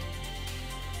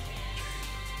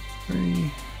 3.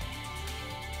 We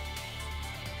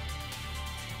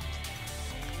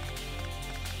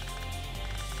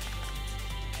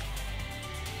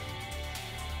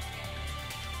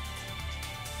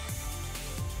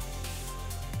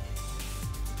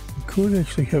could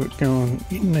actually have it going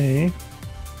in there,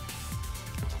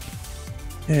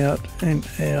 out and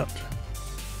out.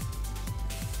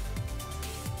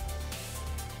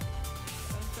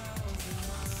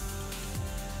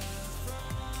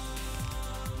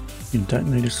 You don't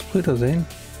need a splitter then.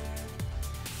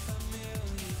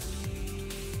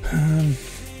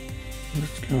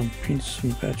 Let's go and pinch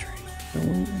some batteries.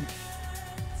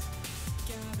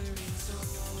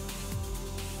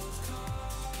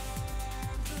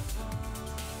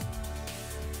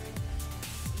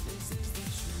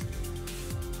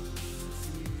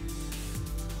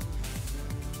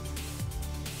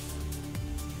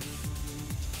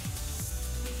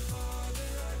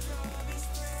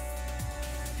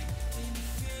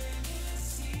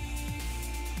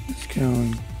 Let's go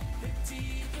and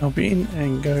hop in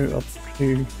and go up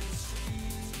to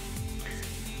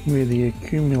where the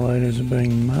accumulators are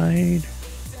being made,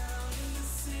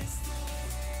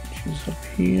 which is up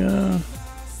here.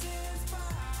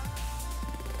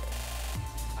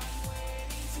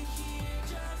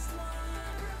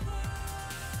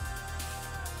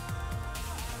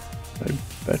 So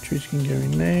batteries can go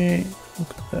in there. Look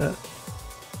at that.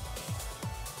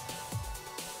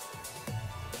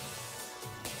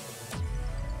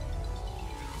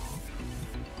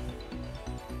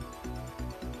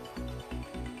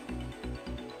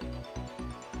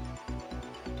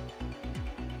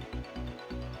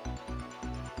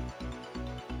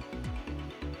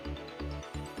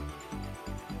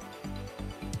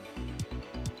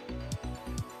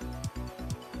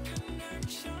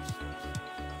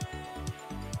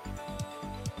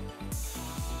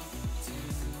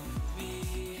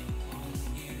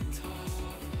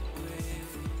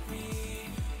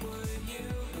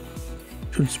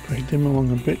 Should speed them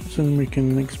along a bit so then we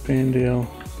can expand our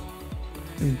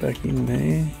and back in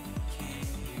there.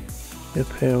 Our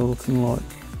power looking like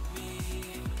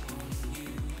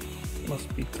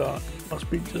must be dark,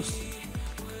 must be just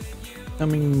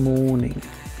coming morning.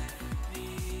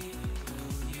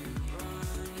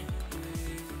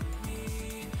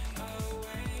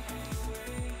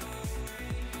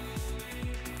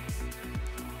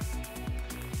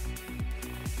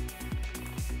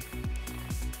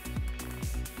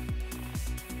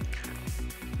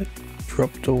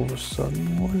 Dropped all of a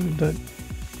sudden. Why did that?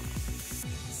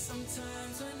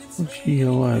 What's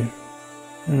yellow?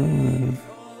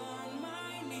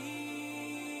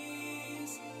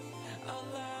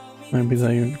 Maybe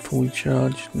they are fully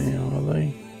charged now, are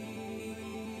they?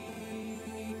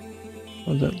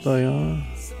 Or that they are.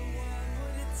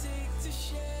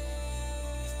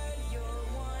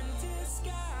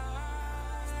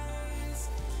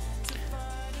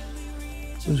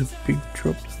 There's a big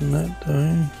drop in that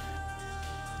though.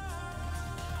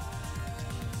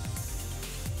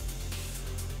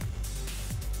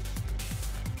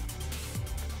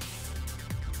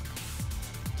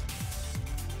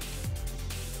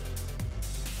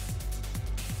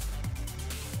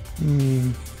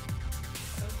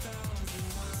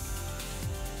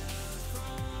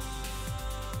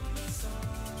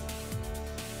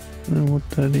 I don't know what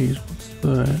that is. What's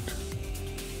that?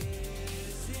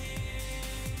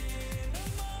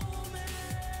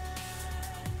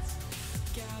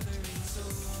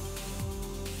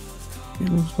 It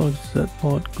looks like it's that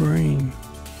light green.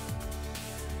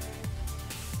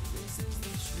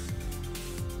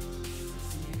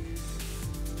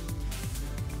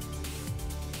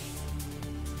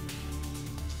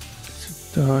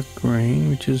 It's a dark green,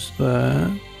 which is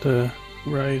the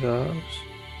radars.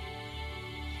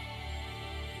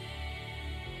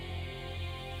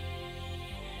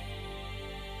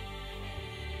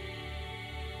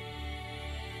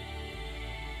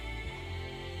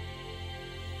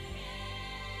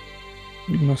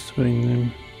 It must have been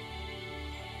them.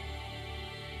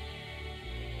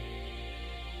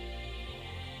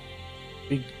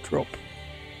 Big drop.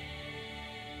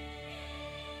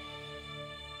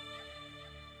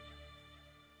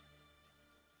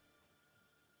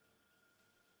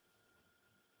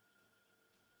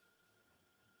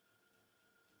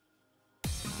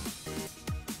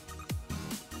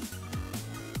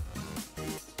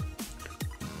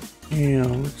 Yeah,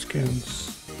 let's go and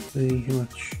see how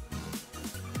much.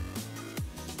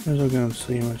 As I go and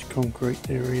see how much concrete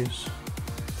there is.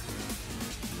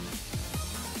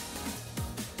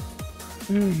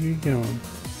 Where are you going?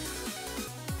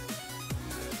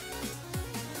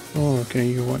 Oh, okay,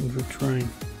 you're waiting for a train.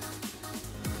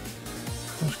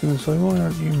 I was going to say, why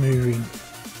aren't you moving?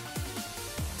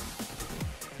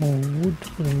 More wood to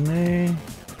put in there.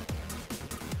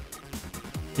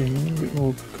 And a little bit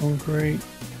more concrete.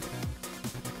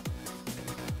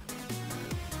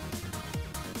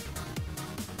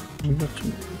 We've got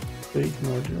some big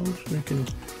modules. We can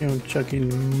go and chuck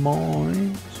in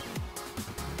mines.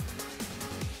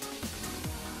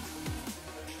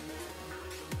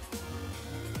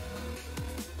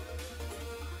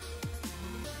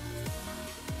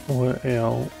 Or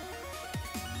our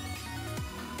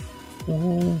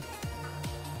wall.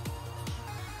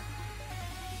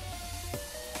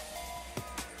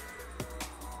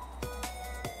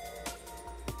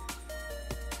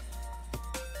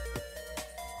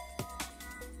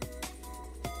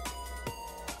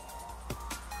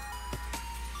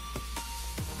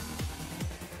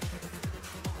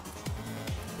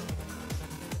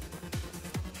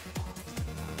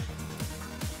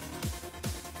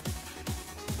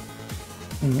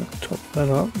 And top that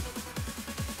up.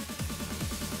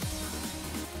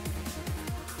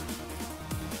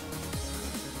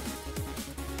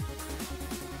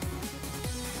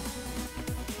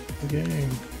 go.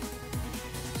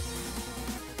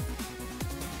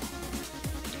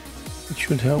 It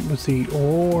should help with the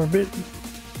ore a bit,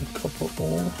 the copper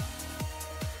ore.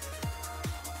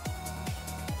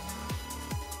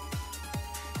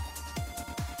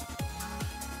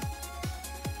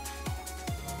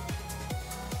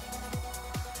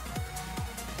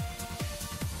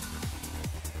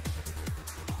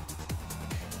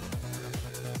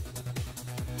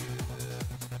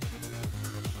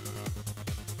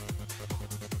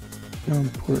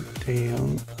 And put it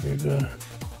down over.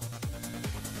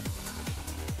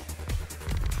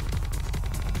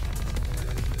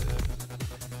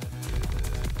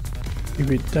 A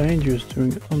bit dangerous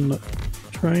doing it on the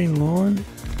train line.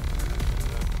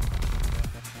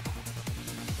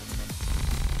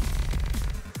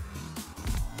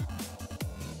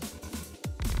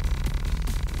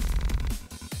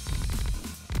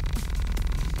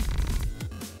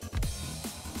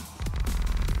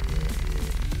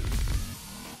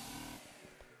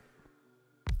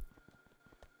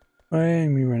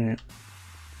 And we ran out.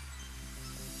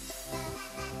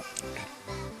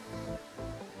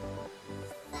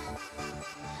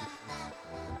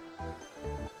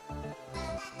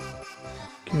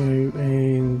 Go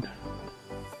and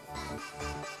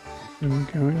I'm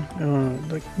going. Oh,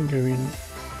 that can go in.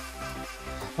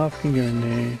 Half can go in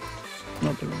there.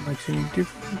 Not that it makes any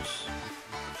difference.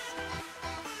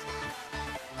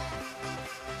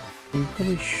 You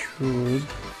probably should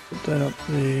put that up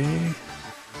there.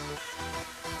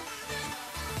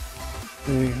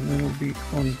 There, and then it'll be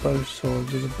on both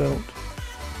sides of the belt.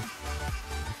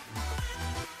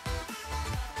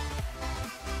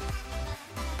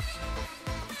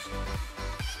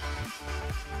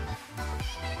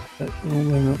 That will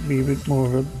then be a bit more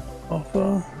of a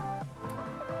buffer.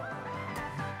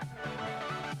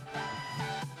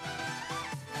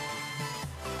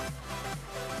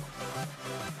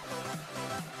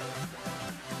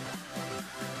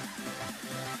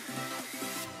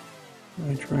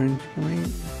 My train's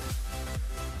coming.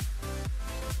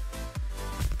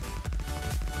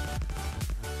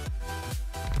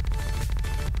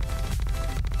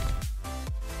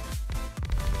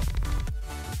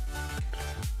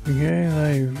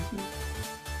 Okay,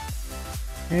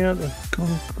 they've out of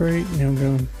concrete. Now I'm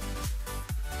going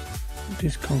put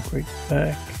this concrete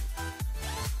back.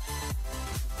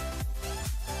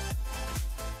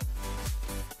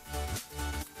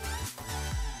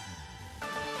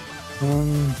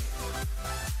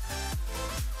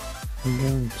 I'm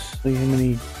going to see how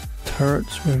many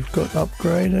turrets we've got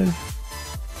upgraded.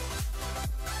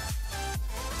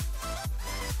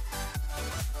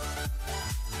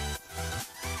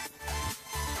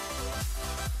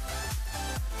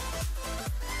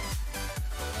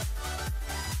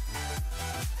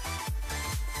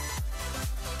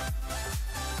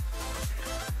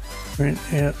 Ran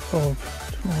out of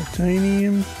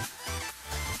titanium.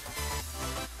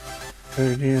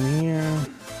 Go down here.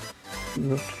 We've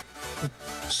got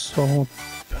solar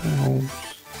panels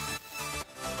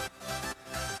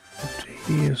up to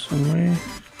here somewhere.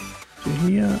 To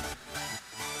here.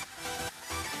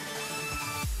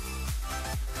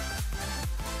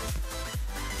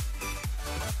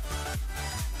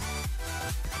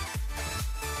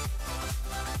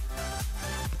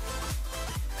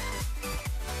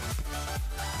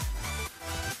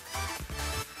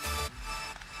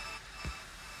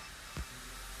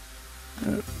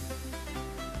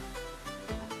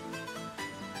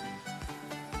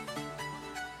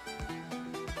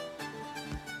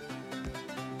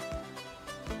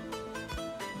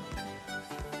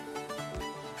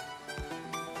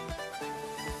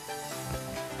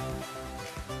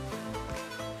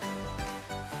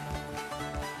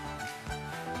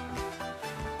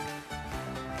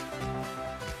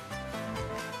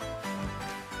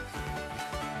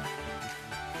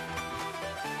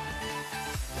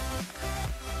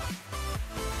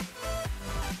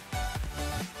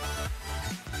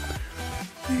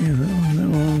 Yeah, that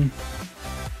one.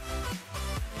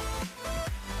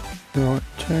 Right,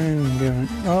 turn going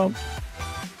up.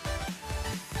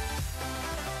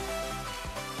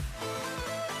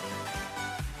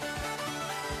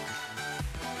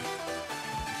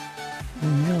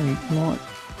 Nearly might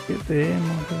get there,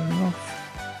 might have enough.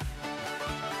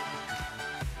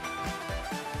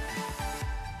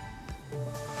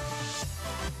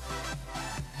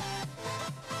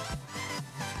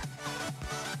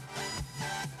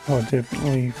 Oh,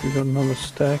 definitely, if we've got another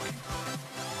stack,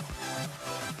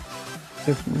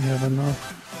 definitely have enough.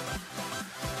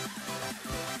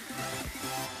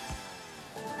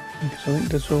 Because I think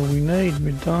that's all we need,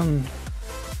 we're done.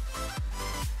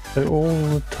 So all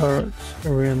the turrets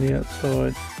around the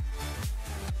outside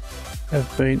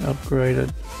have been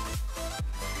upgraded.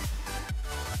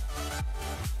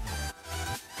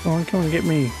 Come on, get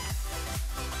me.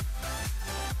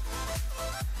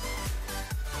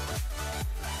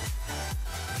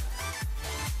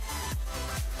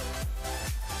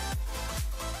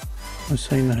 I've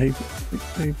seen a heap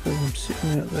of them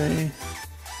sitting out there.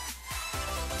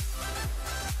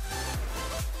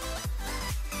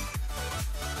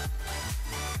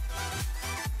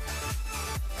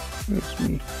 Where's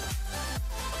me?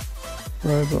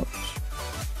 Robots.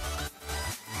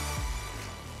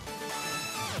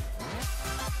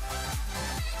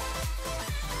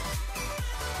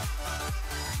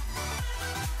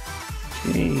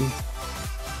 Gee.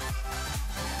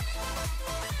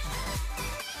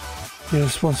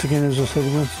 Yes, once again, as I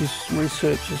said, once this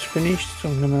research is finished,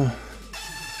 I'm gonna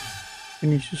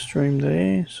finish the stream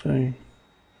there. So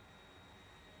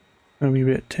maybe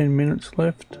about 10 minutes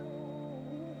left.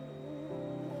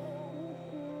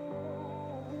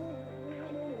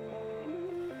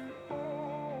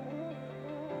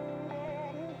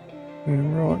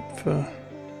 Right, for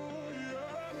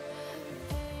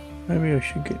maybe I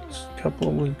should get a couple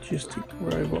of logistic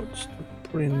robots to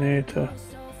put in there to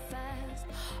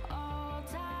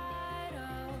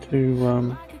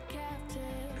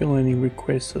fill any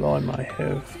requests that I may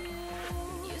have,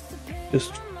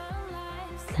 just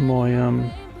for my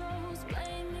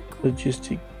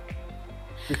logistic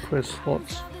request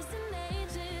slots.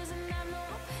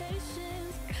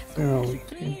 Where are we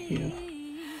in here?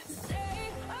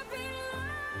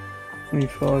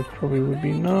 25 probably would be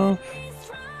enough.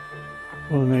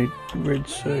 We'll need red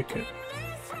circuit.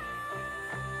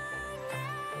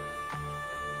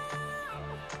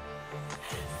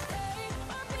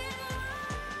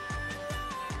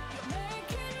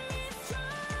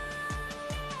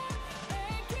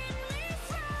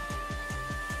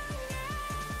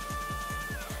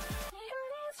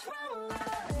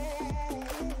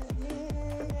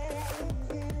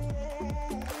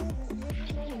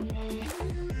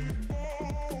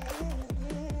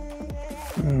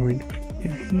 Where are we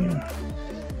in here?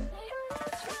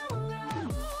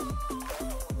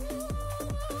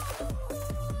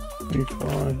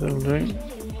 Five, that'll do.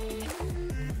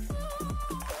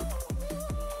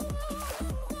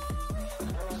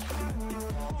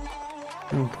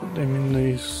 And put them in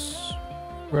these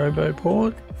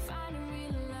RoboPort.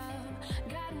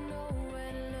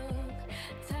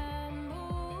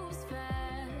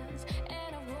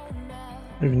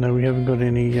 Even though we haven't got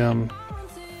any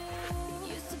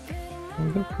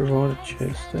we've got provided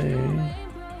chest there.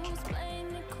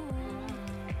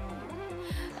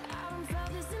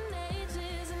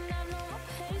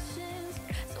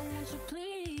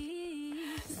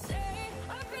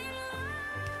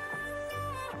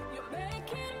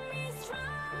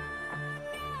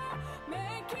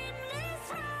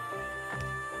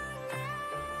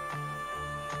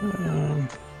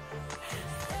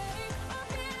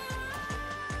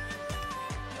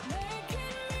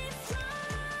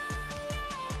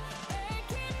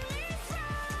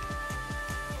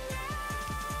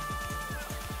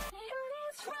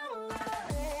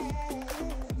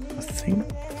 I think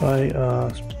they are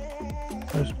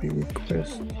supposed to be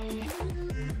requested.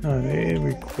 No, they're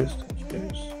requested,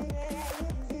 yes.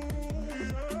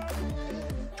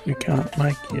 We can't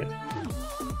make yet.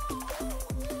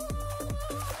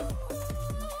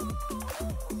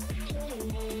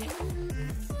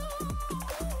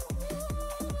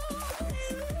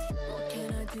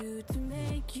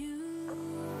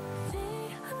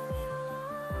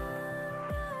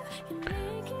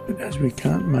 But as we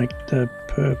can't make the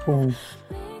purple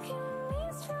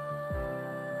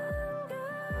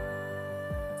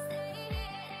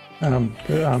not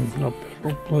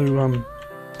purple,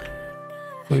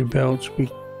 blue belts, we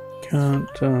can't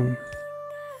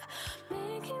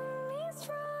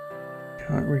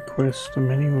request them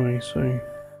anyway, so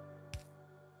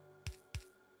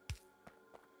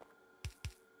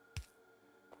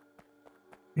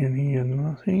in here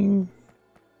nothing.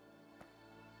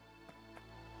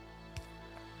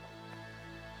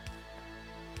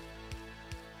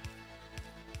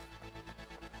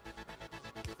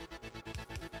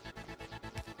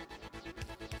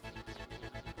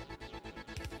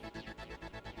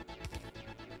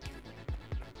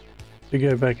 To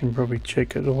go back and probably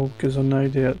check it all, because I no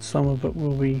doubt some of it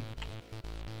will be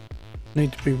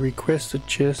need to be requested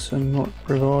chests and not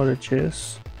provided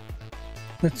chests.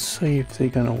 Let's see if they're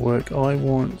going to work. I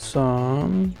want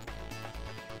some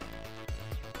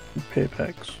repair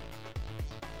packs.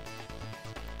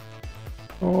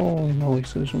 Holy moly,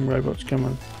 so there's some robots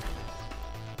coming.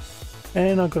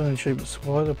 And I got an achievement,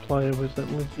 survive the player with that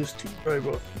logistic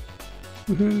robot.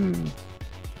 Woohoo!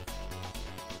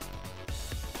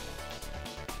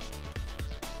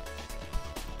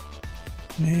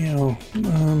 Now,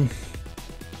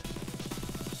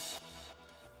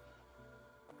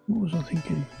 what was I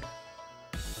thinking?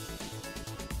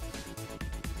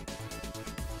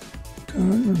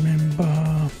 Don't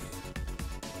remember.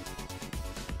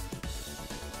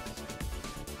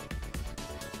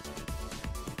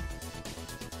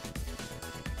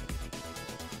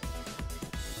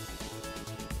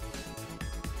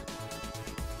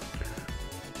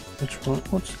 That's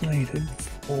right, what's needed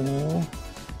for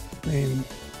them?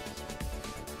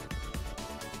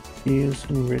 Gears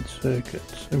and red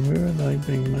circuits. So where are they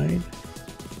being made?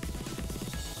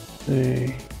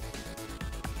 There.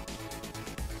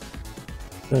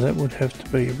 So that would have to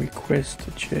be a request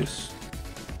to chess.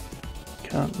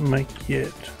 Can't make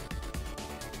yet.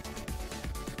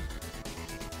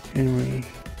 Can we?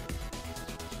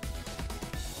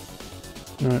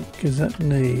 No, because that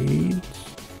needs.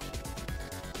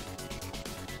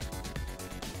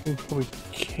 We probably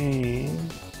can.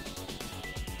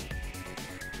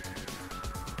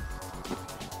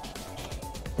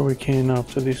 Probably can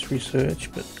after this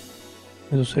research, but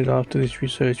as I said, after this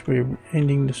research we're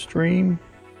ending the stream.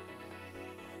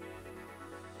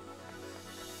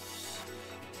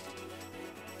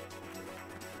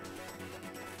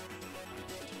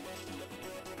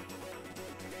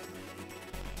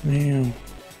 Now,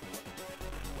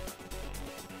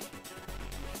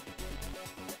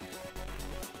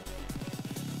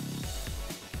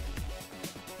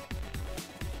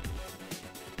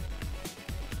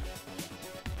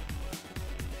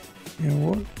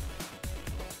 what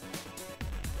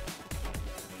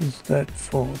is that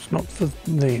for? It's not for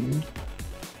them.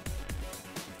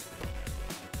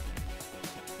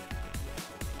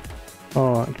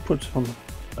 Oh, it puts it on the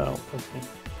belt, I think.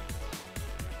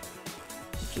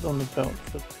 Puts it on the belt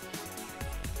for.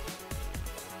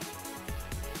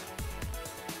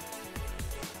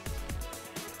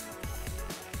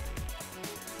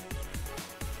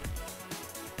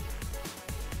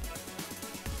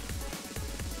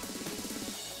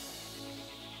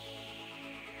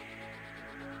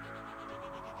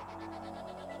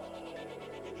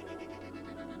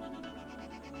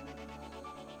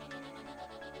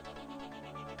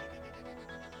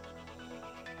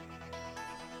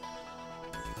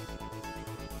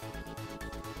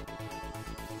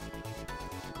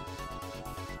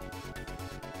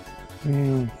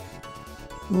 Yeah.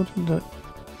 What did that?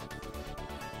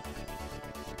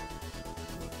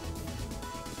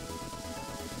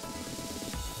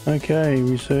 Okay,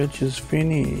 research is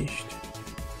finished.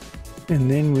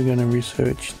 And then we're going to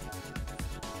research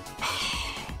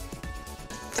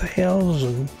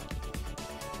 1,000.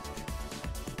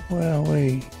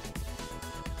 Wowee.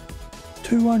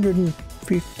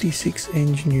 256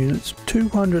 engine units,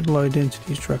 200 low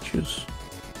density structures.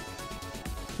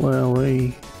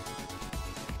 Wowee.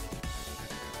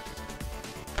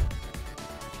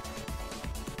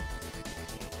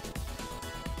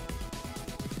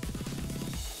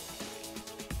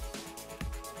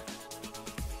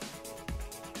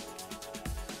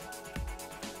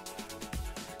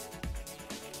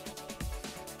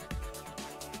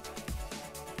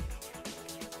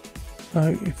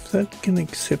 So if that can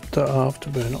accept the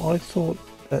afterburn, I thought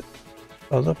that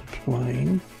other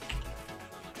plane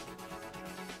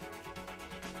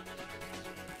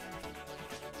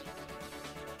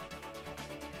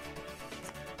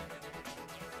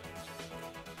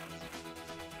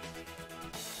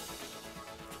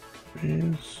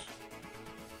is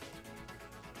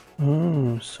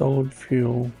solid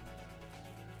fuel.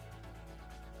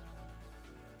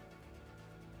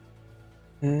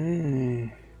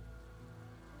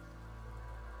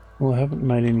 Well, I haven't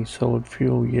made any solid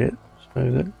fuel yet, so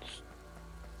that's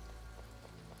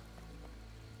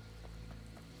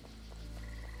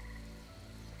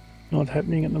not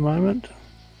happening at the moment.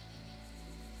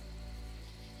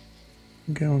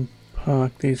 Go and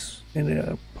park this in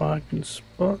our parking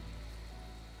spot.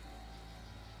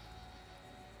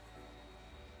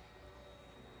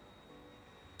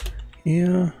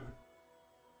 Here.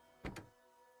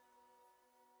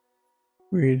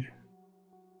 Grid.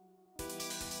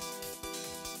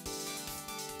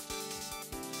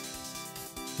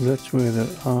 That's where the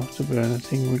afterburner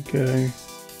thing would go.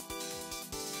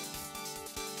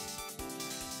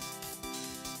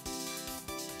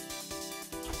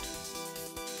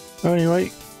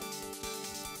 Anyway,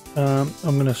 I'm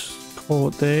going to call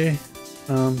it there.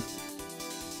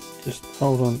 Just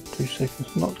hold on 2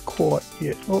 seconds. Not quite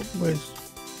yet. Oh, where's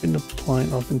in the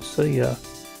plane? I can see ya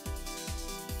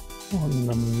on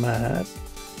the map.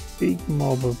 Big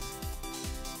mob of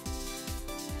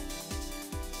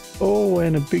Oh,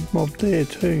 and a big mob there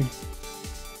too.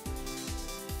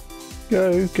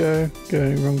 Go, go,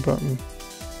 go. Wrong button.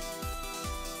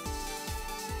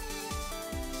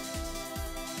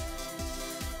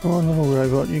 Come on, little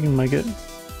robot, you can make it.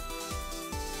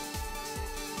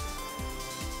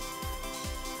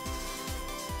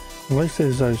 At least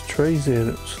there's those trees there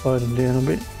that slow them down a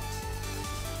bit.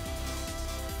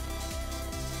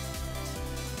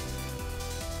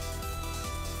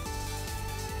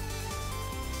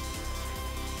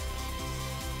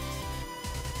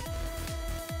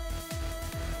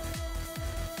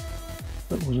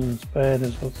 That wasn't as bad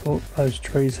as I thought. Those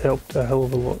trees helped a hell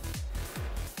of a lot.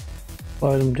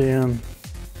 Slow them down.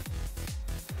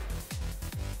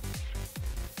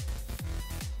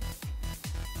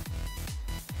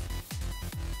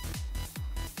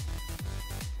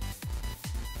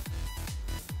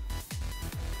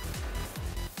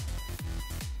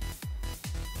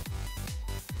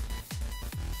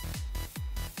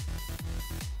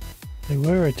 They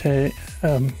were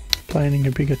planning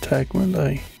a big attack, weren't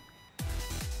they?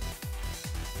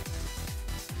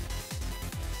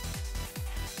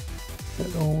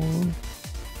 That all.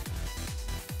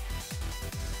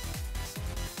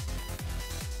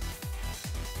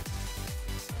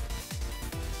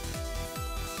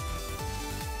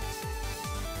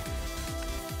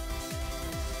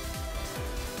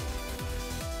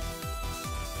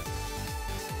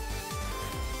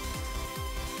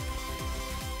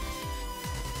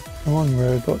 Come on,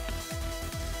 robot.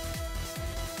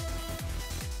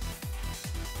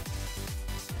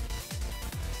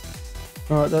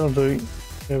 Alright, that'll do.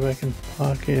 Go back and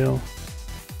park our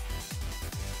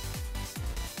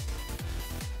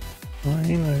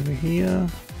plane over here.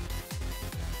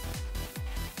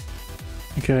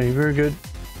 Okay, very good.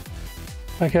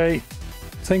 Okay,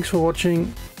 thanks for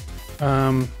watching.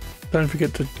 Don't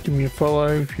forget to give me a follow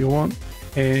if you want,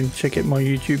 and check out my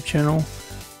YouTube channel,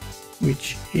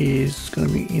 which is going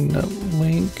to be in the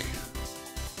link.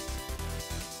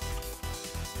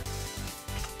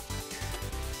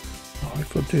 Oh,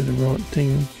 if I do the right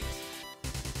thing.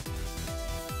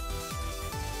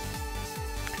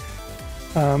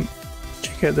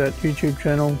 Check out that YouTube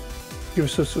channel. Give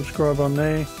us a subscribe on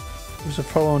there. Give us a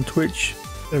follow on Twitch.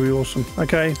 That'd be awesome.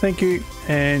 Okay, thank you,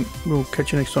 and we'll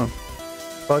catch you next time.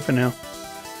 Bye for now.